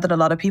 but I know that a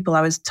lot of people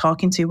I was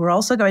talking to were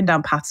also going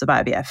down paths of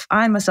IVF.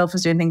 I myself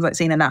was doing things like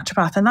seeing a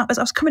naturopath, and I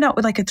was coming out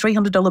with like a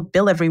 $300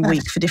 bill every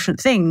week for different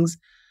things.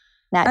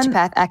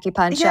 Naturopath,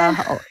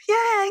 acupuncture.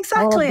 Yeah,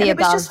 exactly. And it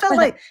just felt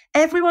like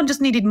everyone just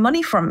needed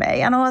money from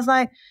me. And I was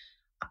like,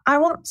 I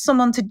want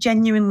someone to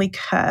genuinely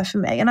care for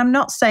me. And I'm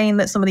not saying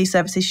that some of these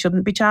services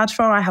shouldn't be charged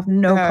for. I have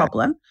no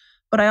problem.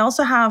 But I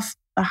also have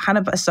a kind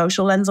of a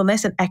social lens on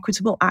this and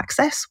equitable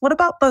access. What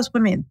about those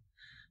women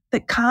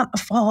that can't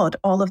afford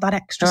all of that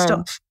extra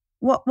stuff?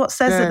 What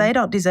says that they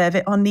don't deserve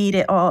it or need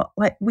it, or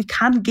like we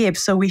can give,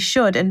 so we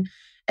should?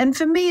 And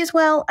for me as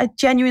well, I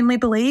genuinely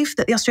believe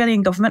that the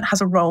Australian government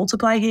has a role to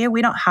play here.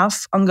 We don't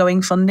have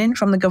ongoing funding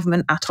from the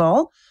government at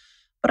all.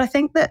 But I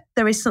think that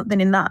there is something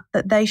in that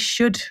they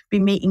should be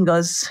meeting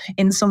us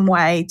in some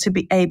way to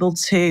be able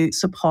to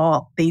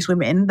support these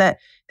women, that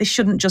they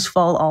shouldn't just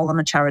fall all on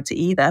a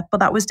charity either. But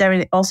that was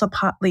also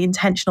partly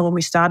intentional when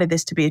we started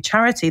this to be a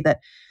charity, that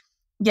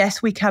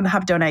yes, we can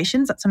have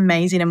donations. That's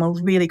amazing. And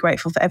we're really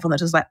grateful for everyone that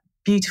does like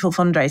beautiful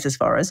fundraisers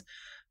for us.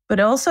 But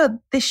also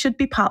this should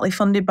be partly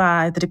funded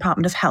by the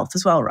Department of Health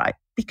as well, right?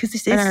 Because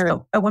this is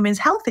a women's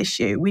health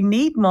issue. We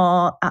need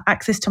more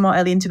access to more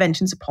early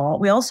intervention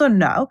support. We also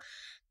know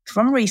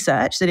from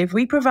research that if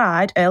we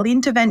provide early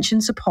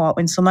intervention support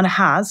when someone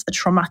has a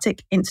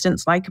traumatic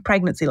instance like a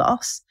pregnancy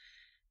loss,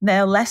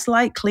 they're less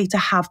likely to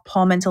have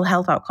poor mental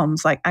health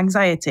outcomes like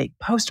anxiety,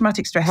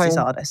 post-traumatic stress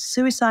disorder,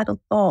 suicidal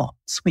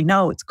thoughts. We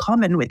know it's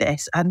common with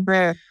this. And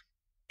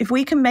if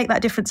we can make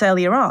that difference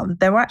earlier on,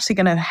 they're actually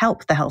going to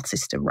help the health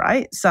system,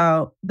 right?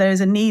 So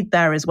there's a need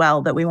there as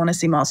well that we want to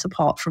see more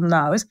support from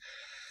those.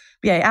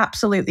 But yeah, it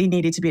absolutely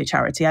needed to be a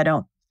charity. I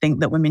don't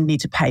think that women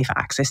need to pay for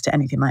access to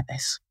anything like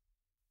this.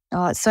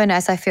 Oh, it's so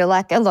nice. I feel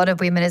like a lot of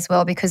women as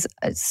well, because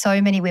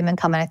so many women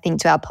come, and I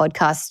think, to our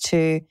podcast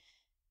to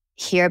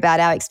hear about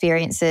our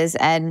experiences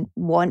and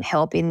want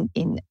help in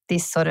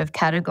this sort of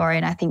category.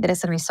 And I think that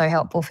it's going to be so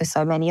helpful for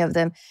so many of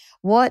them.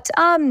 What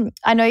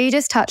I know you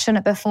just touched on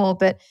it before,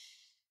 but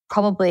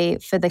probably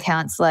for the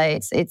counsellor,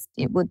 it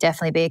would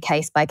definitely be a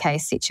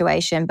case-by-case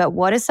situation. But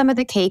what are some of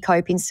the key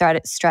coping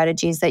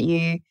strategies that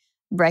you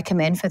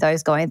recommend for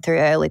those going through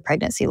early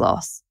pregnancy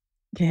loss?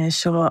 Yeah,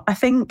 sure. I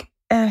think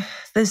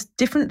there's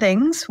different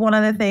things. One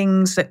of the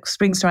things that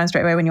springs to mind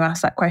straight away when you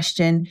ask that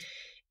question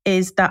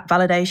is that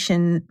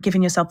validation,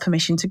 giving yourself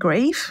permission to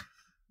grieve,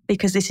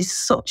 because this is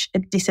such a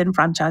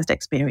disenfranchised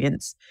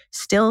experience.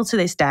 Still to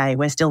this day,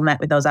 we're still met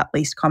with those at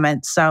least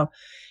comments. So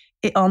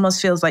it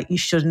almost feels like you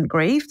shouldn't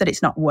grieve, that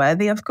it's not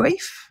worthy of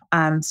grief.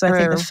 So I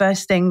think the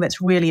first thing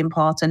that's really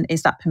important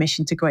is that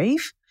permission to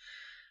grieve.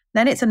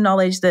 Then it's a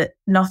knowledge that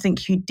nothing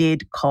you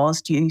did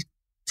caused you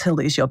to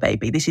lose your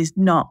baby. This is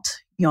not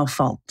your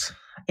fault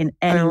in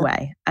any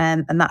way.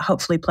 And that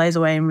hopefully plays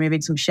away in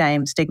removing some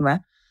shame,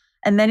 stigma.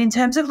 And then in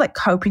terms of like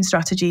coping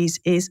strategies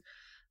is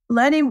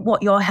learning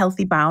what your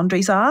healthy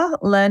boundaries are,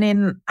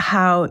 learning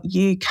how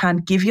you can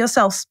give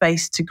yourself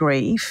space to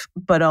grieve,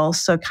 but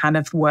also kind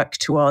of work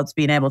towards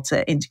being able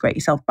to integrate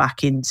yourself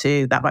back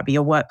into, that might be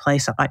your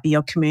workplace, that might be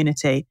your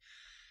community.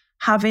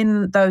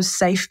 Having those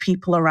safe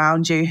people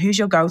around you, who's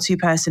your go-to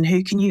person,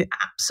 who can you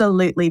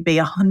absolutely be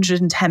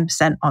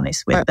 110%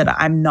 honest with that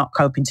I'm not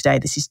coping today,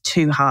 this is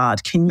too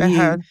hard. Can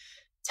you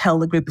tell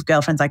the group of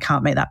girlfriends I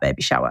can't make that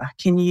baby shower?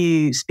 Can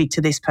you speak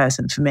to this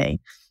person for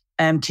me?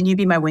 Can you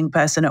be my wing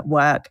person at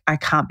work? I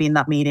can't be in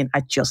that meeting.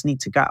 I just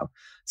need to go.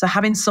 So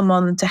having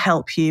someone to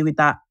help you with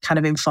that, kind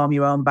of inform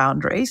your own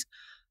boundaries.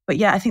 But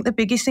yeah, I think the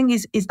biggest thing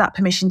is that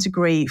permission to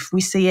grieve.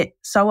 We see it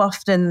so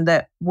often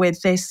that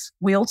with this,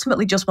 we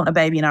ultimately just want a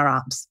baby in our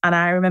arms. And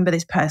I remember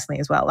this personally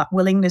as well, that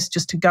willingness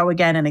just to go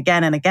again and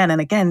again and again and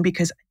again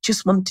because I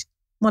just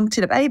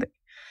wanted a baby.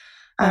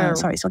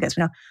 Sorry, it still gets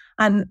me now.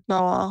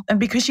 And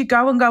because you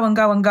go and go and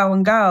go and go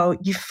and go,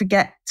 you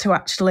forget to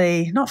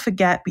actually, not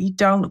forget, but you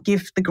don't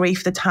give the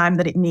grief the time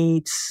that it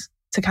needs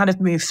to kind of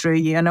move through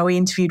you. I know we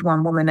interviewed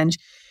one woman and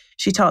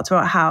she talked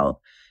about how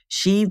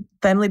she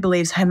firmly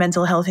believes her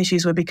mental health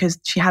issues were because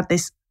she had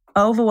this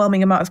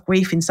overwhelming amount of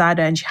grief inside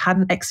her and she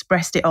hadn't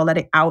expressed it or let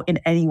it out in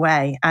any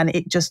way. And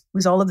it just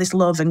was all of this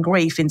love and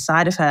grief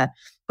inside of her,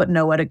 but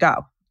nowhere to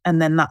go.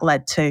 And then that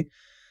led to a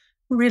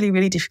really,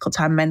 really difficult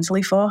time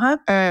mentally for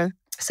her.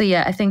 So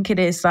yeah, I think it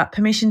is that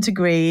permission to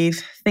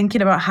grieve,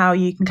 thinking about how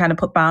you can kind of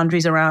put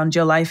boundaries around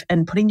your life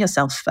and putting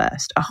yourself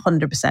first,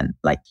 100%.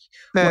 Like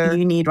what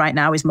you need right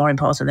now is more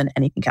important than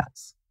anything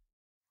else.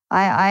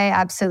 I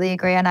absolutely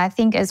agree. And I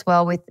think as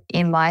well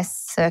in my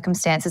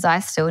circumstances, I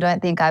still don't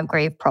think I've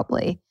grieved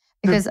properly.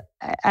 Because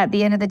at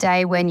the end of the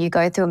day, when you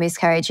go through a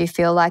miscarriage, you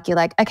feel like you're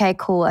like, okay,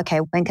 cool. Okay,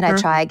 when can I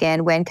try again?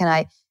 I'm going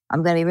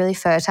to be really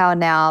fertile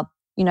now.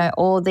 You know,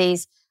 all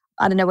these,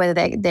 I don't know whether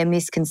they're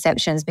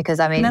misconceptions because,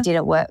 I mean, it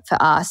didn't work for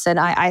us. And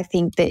I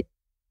think that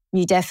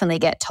you definitely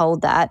get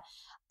told that.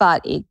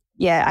 But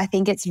I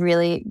think it's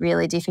really,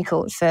 really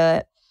difficult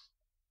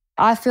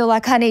I feel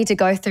like I need to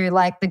go through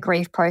like the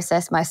grief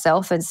process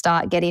myself and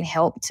start getting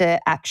help to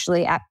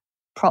actually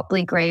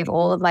properly grieve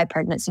all of my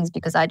pregnancies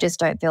because I just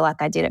don't feel like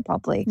I did it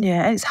properly.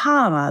 Yeah, it's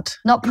hard.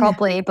 Not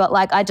properly, but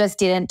like I just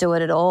didn't do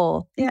it at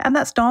all. Yeah, and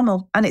that's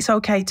normal. And it's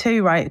okay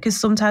too, right? Because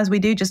sometimes we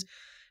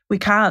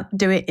can't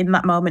do it in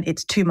that moment.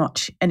 It's too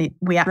much. And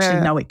we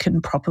actually know it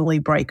can properly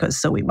break us.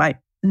 So we might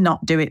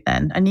not do it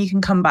then. And you can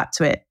come back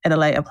to it at a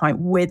later point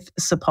with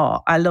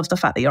support. I love the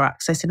fact that you're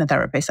accessing a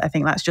therapist. I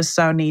think that's just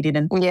so needed.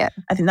 And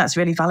I think that's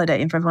really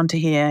validating for everyone to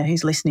hear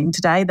who's listening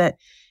today that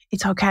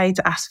it's okay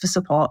to ask for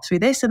support through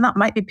this. And that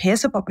might be peer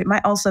support, but it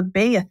might also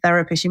be a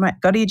therapist. You might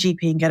go to your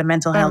GP and get a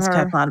mental health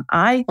care plan.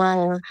 I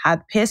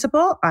had peer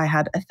support. I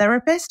had a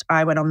therapist.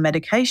 I went on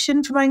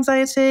medication for my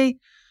anxiety.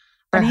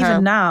 And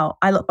even now,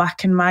 I look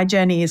back and my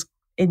journey is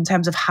in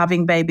terms of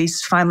having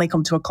babies finally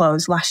come to a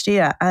close last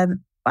year.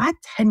 I had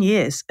 10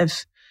 years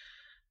of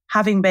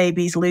having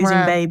babies,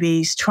 losing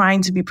babies,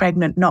 trying to be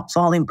pregnant, not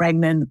falling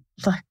pregnant,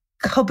 like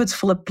cupboards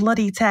full of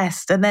bloody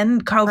tests. And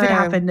then COVID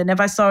happened. And if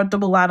I saw a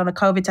double line on a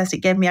COVID test, it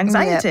gave me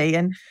anxiety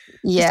and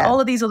just all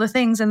of these other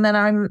things. And then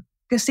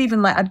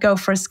I'd go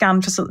for a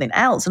scan for something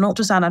else, an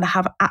ultrasound, and I'd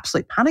have an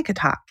absolute panic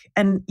attack.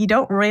 And you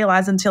don't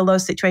realize until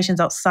those situations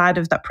outside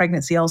of that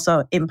pregnancy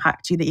also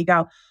impact you that you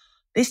go,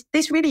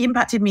 this really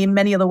impacted me in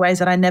many other ways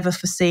that I never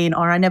foreseen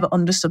or I never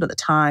understood at the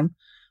time.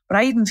 But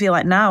I even feel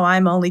like now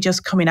I'm only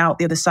just coming out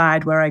the other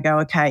side where I go,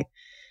 okay,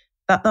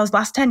 those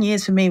last 10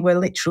 years for me were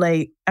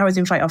literally, I was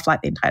in fight or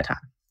flight the entire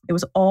time. It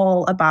was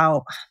all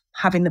about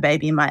having the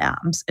baby in my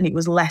arms. And it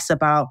was less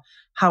about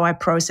how I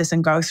process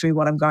and go through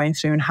what I'm going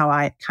through and how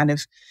I kind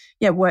of,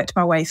 worked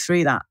my way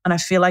through that. And I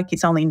feel like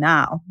it's only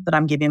now that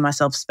I'm giving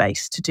myself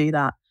space to do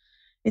that.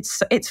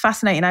 It's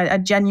fascinating. I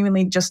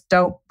genuinely just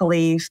don't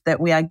believe that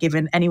we are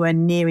given anywhere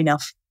near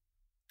enough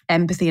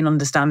empathy and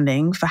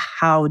understanding for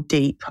how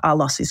deep our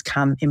losses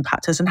can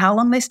impact us and how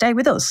long they stay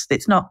with us.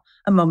 It's not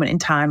a moment in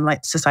time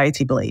like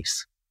society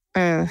believes.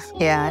 Yeah,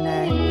 I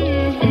know.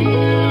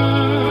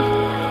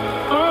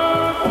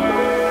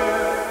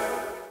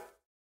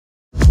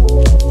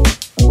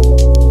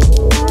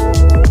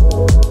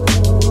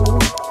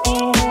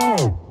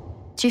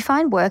 Do you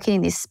find working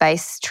in this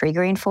space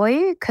triggering for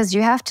you? Because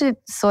you have to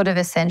sort of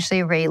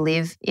essentially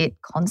relive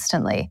it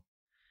constantly.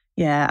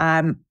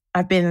 Yeah,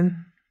 I've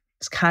been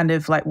kind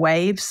of like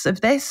waves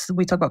of this.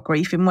 We talk about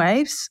grief in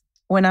waves.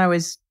 When I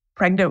was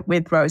pregnant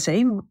with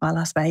Rosie, my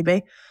last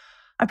baby,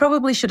 I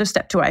probably should have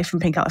stepped away from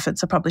Pink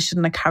Elephants. I probably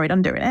shouldn't have carried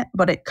on doing it.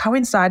 But it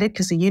coincided,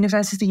 because the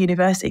universe is the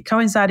universe, it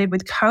coincided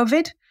with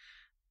COVID.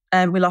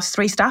 We lost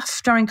 3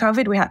 staff during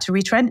COVID. We had to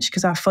retrench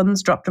because our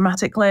funds dropped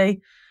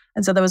dramatically.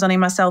 And so there was only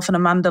myself and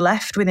Amanda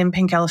left within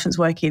Pink Elephants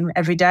working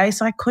every day.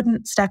 So I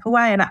couldn't step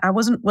away, and I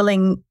wasn't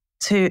willing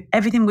to,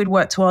 everything we'd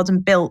worked towards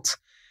and built,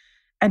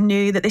 I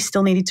knew that this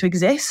still needed to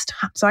exist.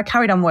 So I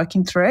carried on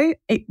working through.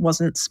 It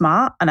wasn't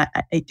smart, and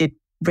it did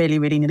really,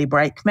 really nearly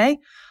break me.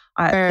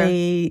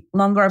 The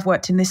longer I've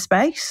worked in this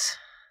space,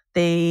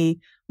 the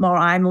more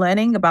I'm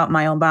learning about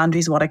my own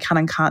boundaries, what I can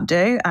and can't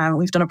do.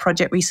 We've done a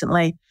project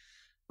recently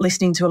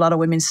listening to a lot of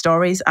women's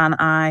stories, and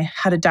I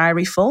had a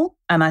diary full,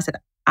 and I said,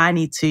 I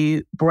need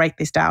to break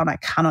this down. I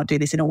cannot do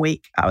this in a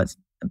week.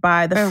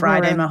 By the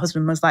Friday, my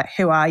husband was like,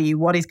 who are you?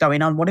 What is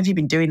going on? What have you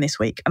been doing this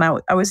week? And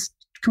I was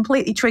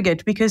completely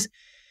triggered, because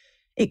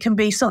it can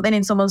be something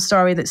in someone's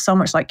story that's so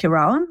much like your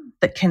own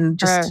that can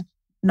just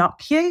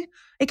knock you.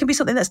 It can be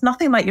something that's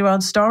nothing like your own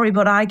story,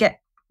 but I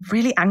get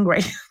really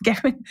angry.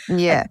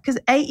 Yeah. Because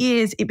 8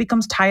 years, it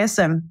becomes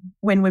tiresome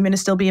when women are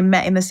still being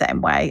met in the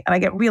same way. And I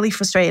get really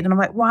frustrated. And I'm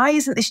like, why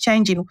isn't this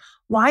changing?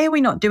 Why are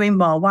we not doing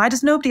more? Why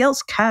does nobody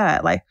else care?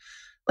 Like,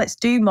 let's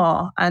do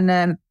more. And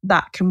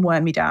that can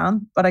wear me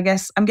down. But I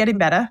guess I'm getting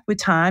better with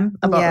time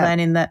about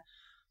learning that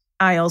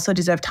I also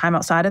deserve time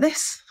outside of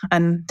this,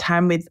 and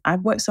time with,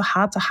 I've worked so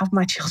hard to have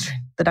my children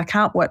that I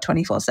can't work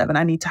 24/7.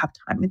 I need to have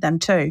time with them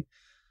too,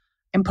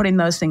 and putting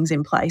those things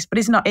in place. But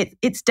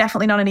it's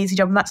definitely not an easy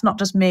job. And that's not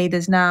just me.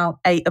 There's now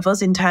 8 of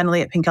us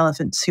internally at Pink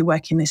Elephants who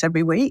work in this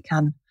every week.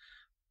 And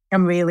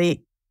I'm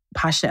really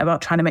passionate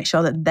about trying to make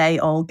sure that they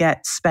all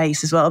get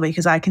space as well,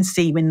 because I can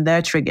see when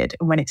they're triggered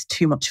and when it's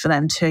too much for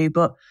them too.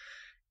 But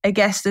I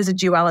guess there's a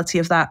duality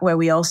of that, where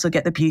we also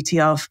get the beauty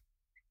of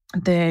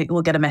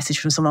we'll get a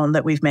message from someone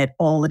that we've made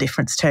all the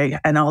difference to,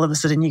 and all of a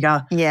sudden you go,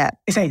 yeah,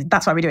 you say,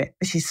 that's why we do it.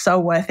 This is so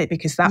worth it,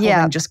 because that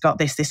woman just got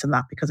this, and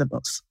that because of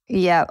us.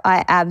 Yeah,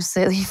 I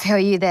absolutely feel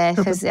you there,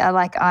 because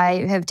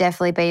I have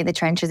definitely been in the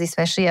trenches,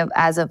 especially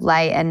as of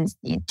late, and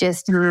it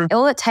just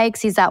all it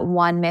takes is that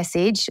one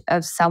message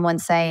of someone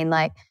saying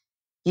like,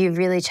 you've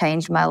really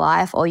changed my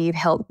life, or you've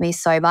helped me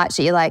so much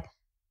that you're like,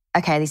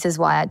 okay, this is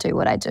why I do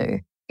what I do.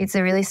 It's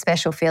a really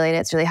special feeling.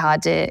 It's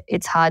hard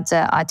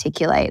to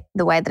articulate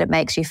the way that it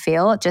makes you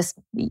feel.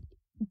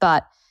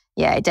 But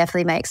yeah, it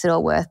definitely makes it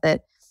all worth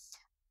it.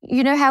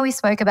 You know how we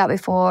spoke about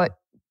before,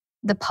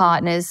 the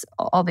partners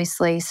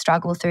obviously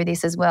struggle through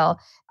this as well.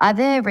 Are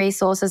there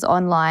resources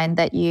online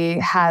that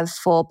you have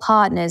for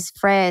partners,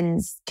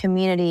 friends,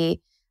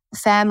 community,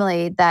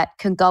 family that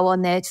can go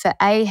on there for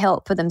A,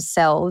 help for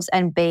themselves,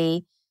 and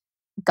B,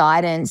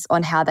 guidance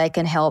on how they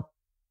can help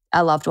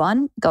a loved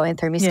one going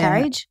through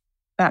miscarriage?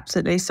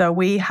 Absolutely. So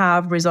we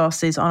have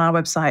resources on our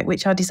website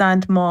which are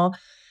designed more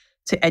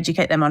to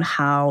educate them on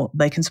how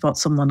they can support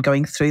someone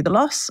going through the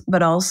loss,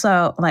 but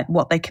also like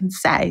what they can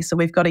say. So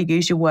we've got a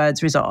Use Your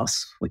Words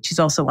resource, which is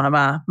also one of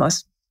our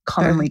most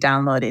commonly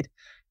downloaded,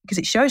 because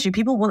it shows you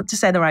people want to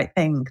say the right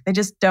thing. They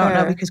just don't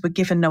know, because we're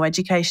given no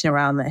education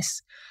around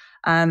this.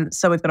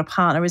 So we've got a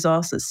partner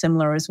resource that's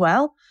similar as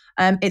well.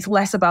 It's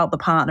less about the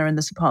partner and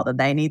the support that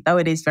they need, though.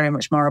 It is very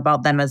much more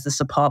about them as the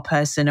support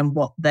person and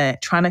what they're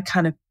trying to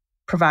kind of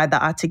provide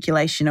that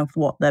articulation of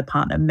what their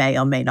partner may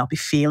or may not be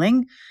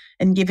feeling,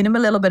 and giving them a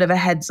little bit of a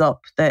heads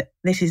up that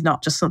this is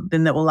not just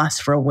something that will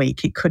last for a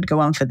week. It could go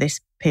on for this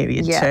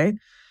period too.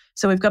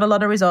 So we've got a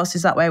lot of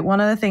resources that way.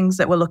 One of the things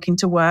that we're looking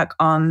to work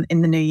on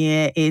in the new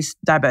year is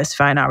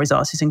diversifying our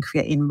resources and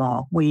creating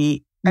more.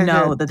 We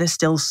know that there's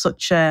still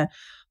such a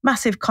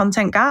massive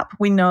content gap.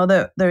 We know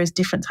that there is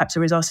different types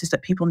of resources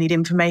that people need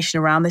information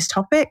around this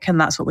topic,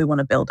 and that's what we want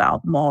to build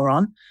out more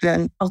on.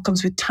 It all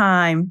comes with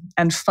time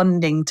and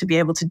funding to be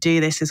able to do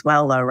this as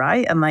well, though,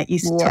 right? And like you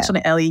touched on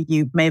it earlier,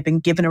 you may have been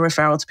given a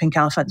referral to Pink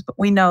Elephants, but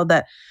we know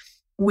that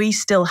we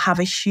still have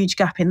a huge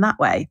gap in that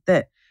way,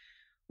 that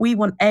we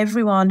want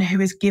everyone who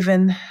is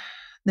given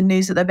the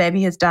news that their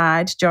baby has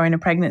died during a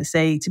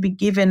pregnancy to be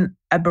given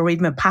a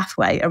bereavement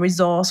pathway, a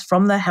resource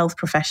from their health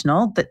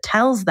professional that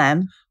tells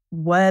them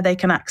where they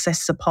can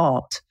access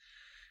support,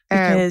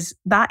 because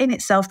that in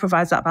itself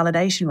provides that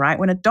validation, right?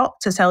 When a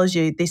doctor tells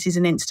you this is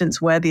an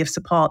instance worthy of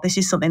support, this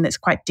is something that's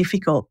quite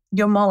difficult,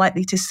 you're more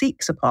likely to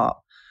seek support.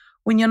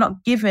 When you're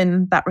not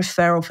given that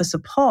referral for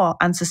support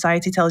and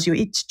society tells you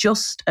it's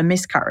just a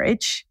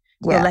miscarriage,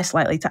 you're less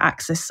likely to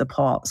access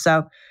support.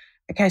 So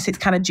I guess it's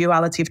kind of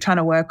duality of trying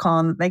to work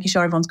on making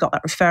sure everyone's got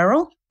that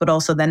referral, but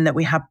also then that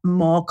we have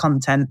more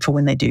content for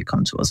when they do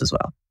come to us as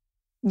well.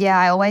 Yeah,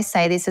 I always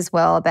say this as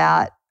well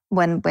about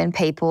when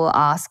people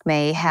ask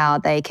me how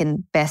they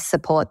can best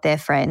support their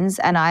friends.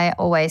 And I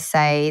always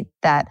say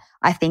that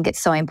I think it's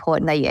so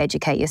important that you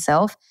educate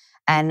yourself.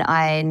 And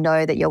I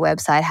know that your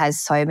website has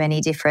so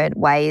many different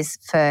ways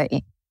for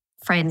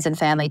friends and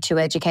family to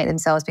educate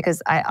themselves,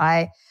 because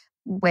I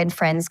when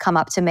friends come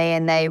up to me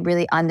and they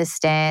really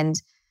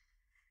understand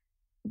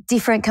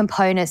different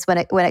components when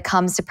it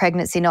comes to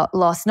pregnancy, not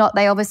loss. Not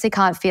they obviously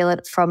can't feel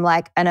it from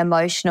like an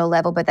emotional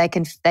level, but they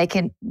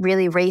can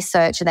really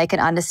research and they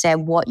can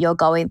understand what you're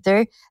going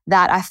through.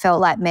 That I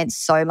felt like meant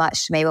so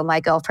much to me when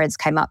my girlfriends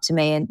came up to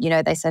me and, you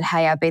know, they said,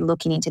 "Hey, I've been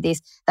looking into this."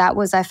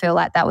 I feel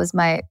like that was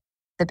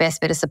the best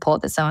bit of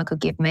support that someone could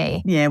give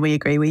me. Yeah, we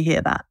agree. We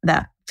hear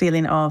that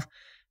feeling of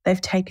they've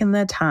taken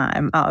their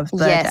time out of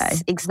their day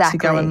exactly.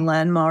 to go and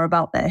learn more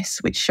about this,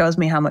 which shows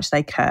me how much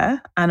they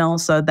care. And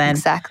also then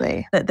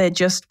that they're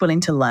just willing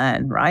to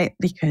learn, right?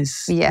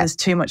 Because there's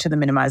too much of the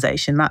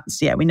minimization.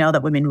 We know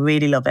that women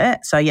really love it.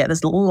 So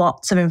there's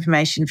lots of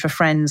information for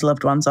friends,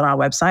 loved ones on our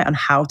website on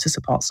how to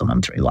support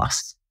someone through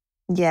loss.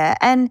 Yeah.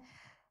 And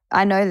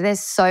I know that there's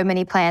so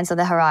many plans on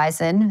the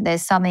horizon.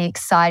 There's something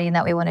exciting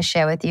that we want to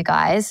share with you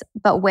guys.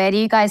 But where do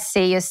you guys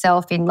see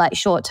yourself in like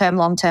short-term,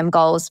 long-term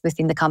goals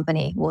within the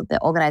company or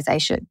the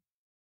organization?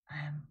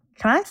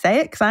 Can I say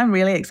it? Because I'm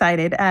really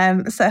excited.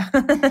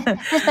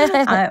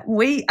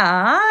 We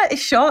are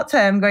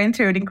short-term going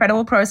through an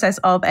incredible process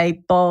of a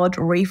board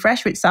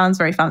refresh, which sounds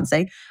very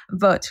fancy,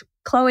 but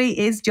Chloe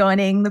is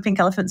joining the Pink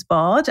Elephants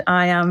board.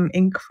 I am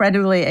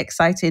incredibly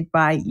excited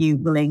by you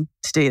willing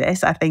to do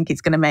this. I think it's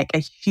going to make a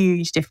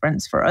huge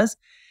difference for us.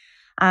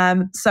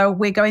 So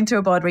we're going through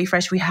a board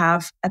refresh. We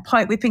have a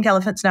point with Pink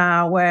Elephants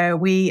now where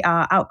we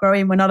are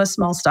outgrowing. We're not a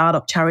small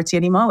startup charity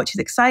anymore, which is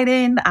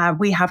exciting.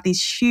 We have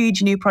these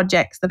huge new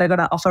projects that are going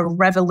to offer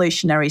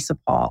revolutionary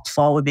support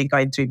for women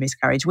going through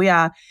miscarriage. We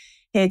are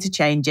here to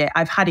change it.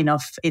 I've had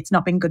enough. It's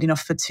not been good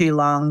enough for too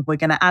long. We're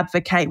going to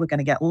advocate. We're going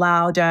to get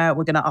louder.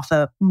 We're going to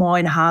offer more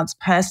enhanced,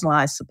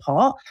 personalised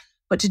support.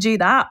 But to do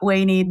that,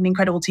 we need an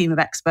incredible team of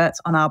experts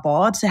on our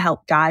board to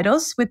help guide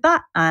us with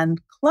that. And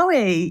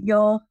Chloe,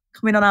 you're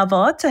coming on our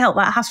board to help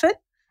that happen.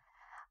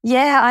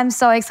 Yeah, I'm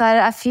so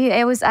excited.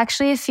 It was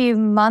actually a few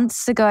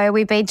months ago.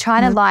 We've been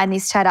trying to line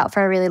this chat up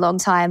for a really long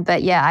time.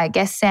 But yeah, I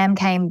guess Sam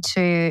came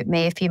to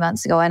me a few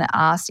months ago and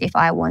asked if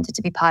I wanted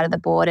to be part of the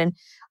board. And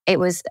it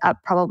was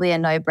probably a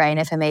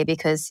no-brainer for me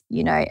because,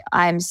 you know,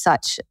 I'm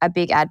such a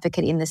big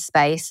advocate in this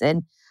space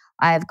and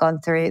I've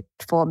gone through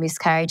 4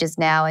 miscarriages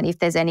now. And if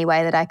there's any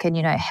way that I can,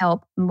 you know,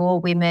 help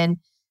more women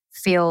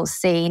feel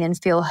seen and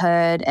feel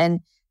heard and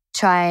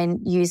try and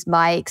use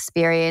my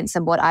experience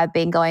and what I've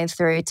been going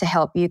through to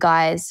help you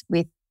guys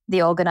with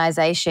the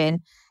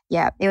organization,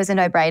 yeah, it was a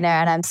no-brainer.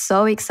 And I'm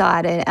so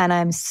excited and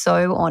I'm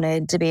so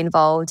honored to be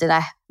involved.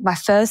 And my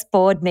first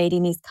board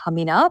meeting is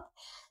coming up.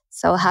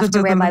 So I'll have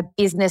to wear my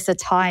business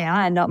attire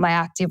and not my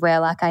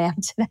activewear like I am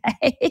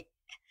today.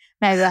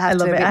 Maybe I'll have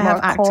to. I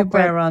have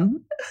activewear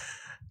on.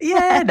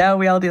 Yeah, no,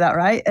 we all do that,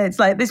 right? It's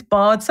like this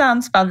board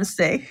sounds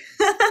fancy.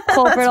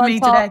 Corporate on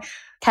top, today.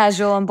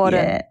 Casual on bottom.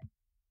 Yeah,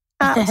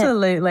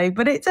 absolutely.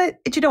 But do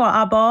you know what?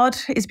 Our board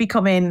is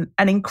becoming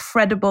an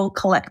incredible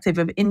collective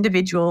of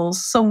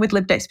individuals, some with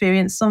lived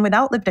experience, some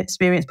without lived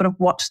experience, but have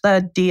watched their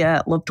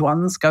dear loved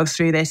ones go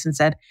through this and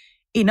said,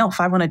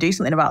 enough, I want to do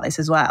something about this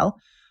as well.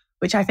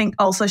 Which I think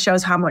also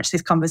shows how much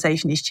this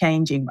conversation is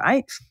changing,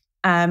 right?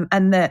 And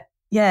that,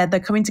 they're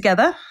coming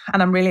together.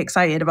 And I'm really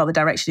excited about the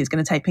direction it's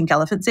going to take Pink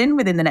Elephants in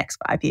within the next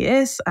 5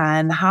 years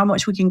and how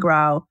much we can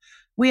grow.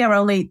 We are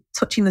only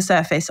touching the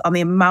surface on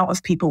the amount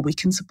of people we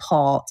can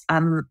support.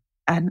 And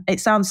it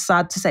sounds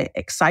sad to say it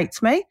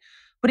excites me,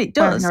 but it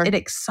does. It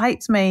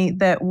excites me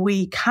that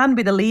we can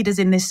be the leaders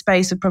in this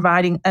space of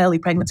providing early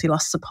pregnancy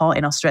loss support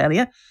in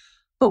Australia.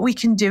 But we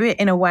can do it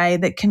in a way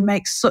that can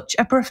make such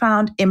a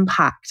profound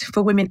impact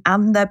for women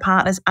and their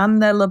partners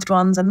and their loved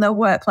ones and their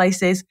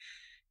workplaces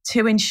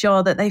to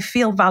ensure that they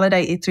feel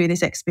validated through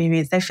this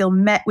experience. They feel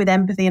met with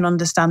empathy and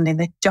understanding.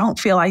 They don't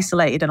feel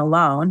isolated and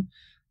alone.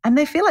 And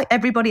they feel like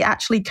everybody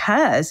actually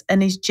cares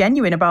and is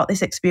genuine about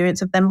this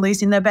experience of them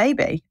losing their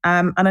baby.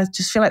 And I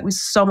just feel like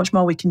there's so much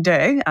more we can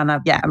do. And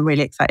I'm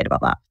really excited about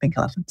that, Pink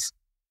Elephants.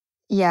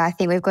 Yeah, I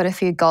think we've got a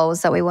few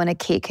goals that we want to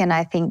kick. And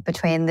I think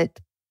between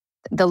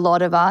the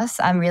lot of us,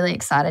 I'm really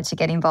excited to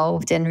get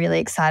involved and really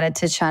excited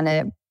to try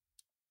to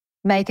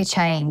make a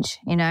change,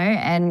 you know,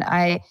 and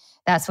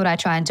that's what I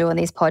try and do on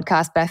these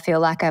podcasts, but I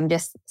feel like I'm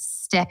just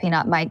stepping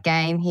up my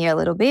game here a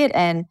little bit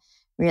and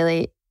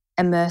really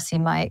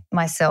immersing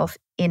myself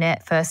in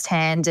it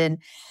firsthand. And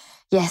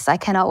yes, I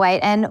cannot wait.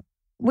 And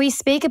we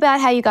speak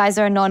about how you guys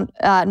are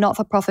a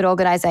not-for-profit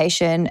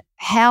organisation.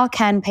 How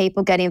can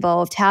people get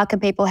involved? How can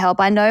people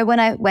help? I know when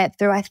I went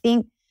through, I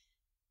think,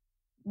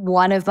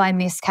 one of my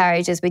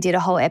miscarriages, we did a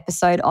whole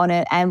episode on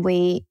it and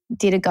we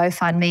did a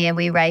GoFundMe and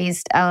we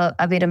raised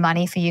a bit of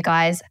money for you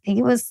guys. I think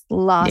it was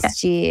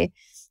last year,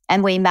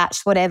 and we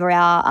matched whatever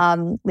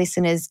our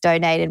listeners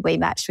donated. We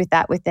matched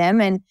with them.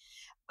 And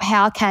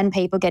how can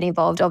people get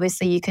involved?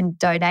 Obviously you can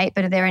donate,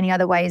 but are there any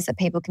other ways that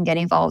people can get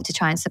involved to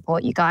try and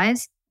support you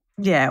guys?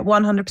 Yeah,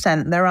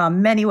 100%. There are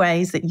many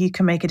ways that you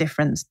can make a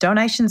difference.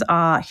 Donations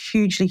are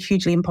hugely,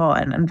 hugely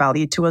important and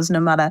valued to us no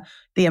matter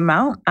the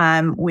amount.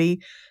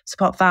 We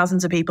support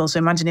thousands of people. So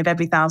imagine if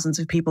every thousands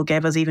of people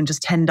gave us even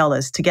just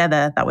 $10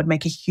 together, that would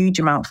make a huge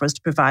amount for us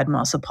to provide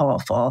more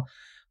support for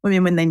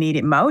women when they need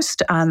it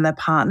most and their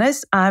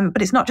partners.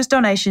 But it's not just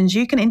donations.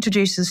 You can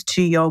introduce us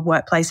to your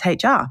workplace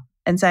HR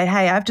and say,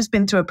 hey, I've just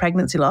been through a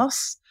pregnancy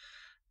loss.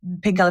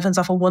 Pink Elephants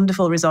offer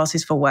wonderful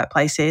resources for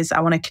workplaces.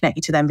 I want to connect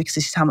you to them because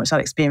this is how much that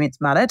experience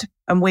mattered.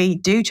 And we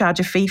do charge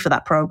a fee for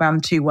that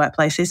program to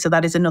workplaces. So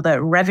that is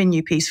another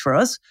revenue piece for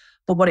us.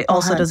 But what it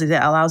also does is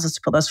it allows us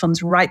to put those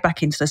funds right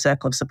back into the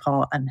circle of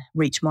support and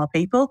reach more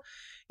people.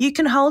 You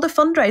can hold a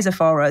fundraiser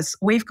for us.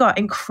 We've got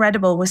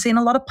we're seeing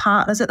a lot of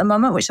partners at the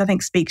moment, which I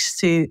think speaks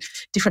to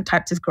different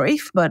types of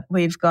grief, but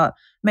we've got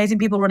amazing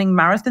people running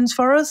marathons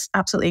for us.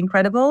 Absolutely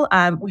incredible.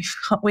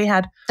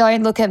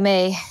 Don't look at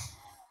me.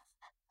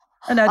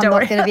 No, don't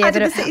worry.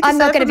 I'm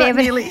not going to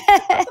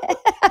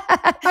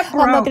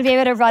be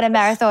able to run a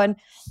marathon.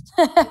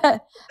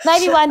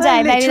 Maybe one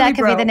day, maybe that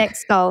could be the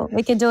next goal.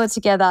 We can do it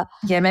together.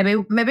 Yeah, maybe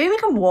we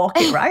can walk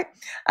it, right?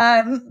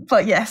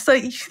 But yeah, so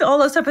all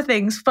those type of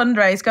things,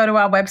 fundraise, go to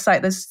our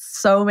website. There's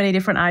so many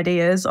different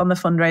ideas on the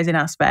fundraising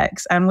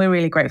aspects, and we're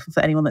really grateful for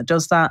anyone that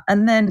does that.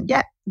 And then,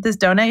 yeah, there's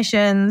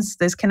donations,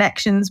 there's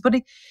connections, but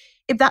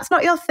if that's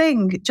not your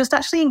thing, just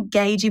actually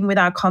engaging with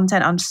our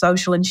content on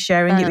social and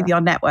sharing it with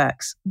your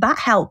networks, that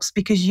helps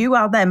because you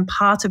are then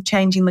part of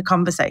changing the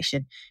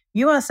conversation.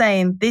 You are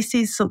saying, this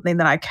is something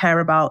that I care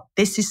about.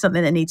 This is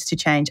something that needs to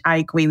change. I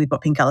agree with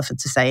what Pink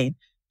Elephants are saying.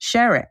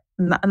 Share it.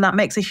 And that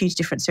makes a huge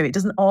difference too. It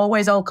doesn't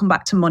always all come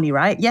back to money,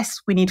 right? Yes,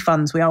 we need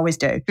funds. We always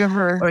do.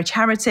 We're a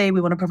charity.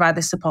 We want to provide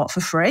this support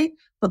for free.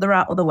 But there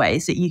are other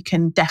ways that you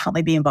can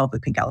definitely be involved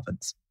with Pink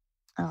Elephants.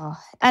 Oh,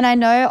 and I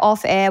know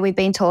off air we've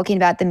been talking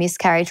about the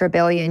Miscarriage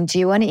Rebellion. Do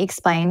you want to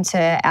explain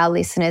to our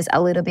listeners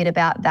a little bit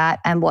about that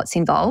and what's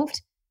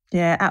involved?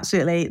 Yeah,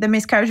 absolutely. The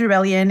Miscarriage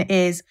Rebellion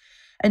is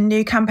a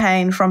new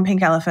campaign from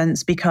Pink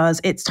Elephants because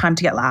it's time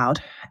to get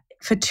loud.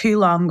 For too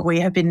long,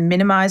 we have been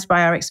minimised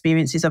by our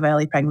experiences of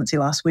early pregnancy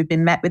loss. We've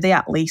been met with the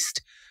at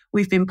least.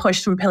 We've been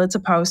pushed from pillar to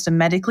post and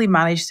medically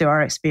managed through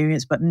our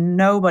experience, but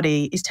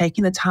nobody is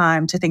taking the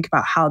time to think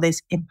about how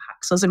this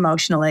impacts us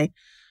emotionally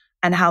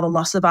and how the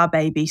loss of our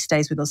baby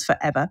stays with us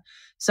forever.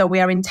 So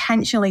we are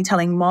intentionally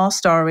telling more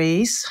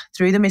stories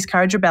through the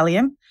Miscarriage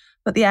Rebellion.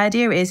 But the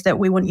idea is that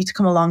we want you to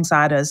come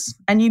alongside us.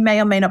 And you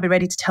may or may not be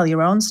ready to tell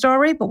your own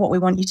story, but what we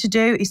want you to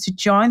do is to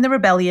join the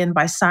rebellion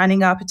by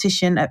signing our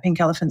petition at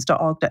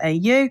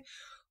pinkelephants.org.au.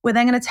 We're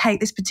then going to take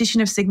this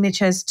petition of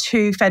signatures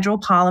to federal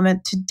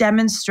parliament to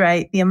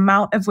demonstrate the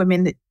amount of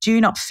women that do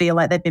not feel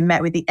like they've been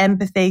met with the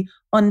empathy,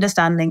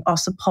 understanding, or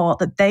support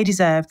that they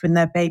deserved when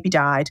their baby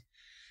died.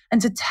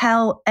 And to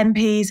tell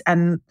MPs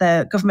and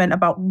the government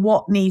about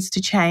what needs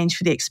to change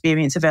for the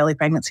experience of early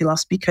pregnancy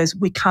loss, because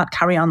we can't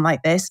carry on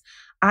like this.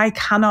 I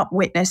cannot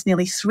witness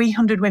nearly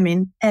 300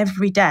 women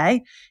every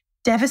day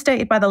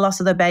devastated by the loss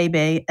of their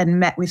baby and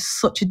met with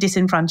such a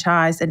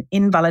disenfranchised and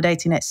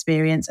invalidating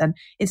experience. And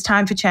it's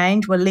time for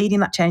change. We're leading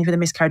that change with the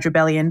Miscarriage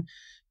Rebellion.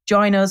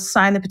 Join us,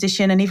 sign the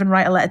petition, and even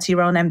write a letter to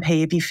your own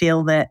MP if you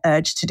feel the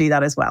urge to do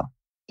that as well.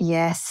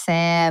 Yes,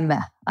 Sam.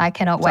 I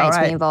cannot wait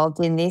to be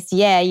involved in this.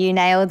 Yeah, you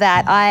nailed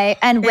that.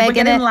 We're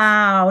getting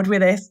loud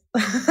with this.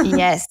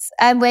 Yes.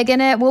 And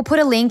we'll put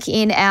a link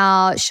in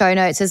our show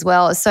notes as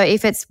well. So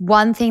if it's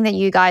one thing that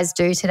you guys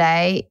do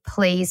today,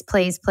 please,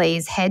 please,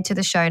 please head to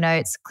the show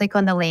notes, click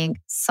on the link,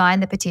 sign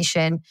the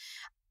petition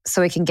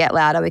so we can get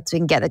louder, we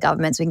can get the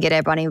governments, we can get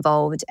everyone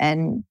involved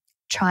and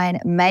try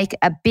and make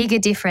a bigger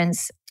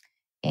difference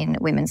in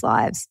women's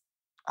lives.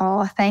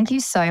 Oh, thank you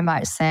so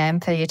much, Sam,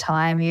 for your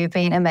time. You've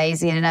been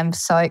amazing and I'm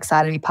so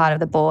excited to be part of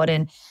the board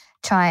and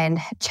try and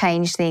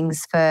change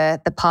things for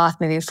the path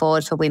moving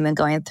forward for women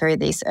going through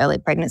this early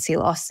pregnancy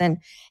loss. And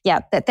yeah,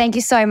 thank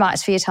you so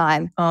much for your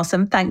time.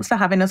 Awesome. Thanks for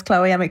having us,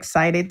 Chloe. I'm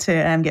excited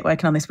to get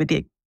working on this with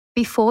you.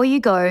 Before you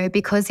go,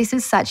 because this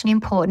is such an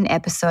important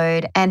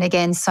episode and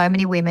again, so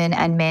many women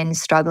and men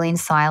struggle in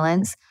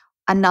silence,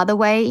 another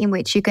way in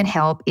which you can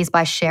help is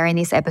by sharing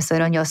this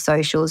episode on your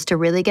socials to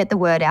really get the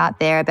word out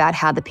there about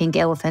how the Pink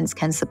Elephants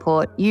can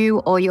support you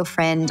or your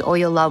friend or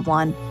your loved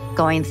one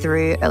going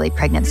through early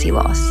pregnancy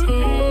loss.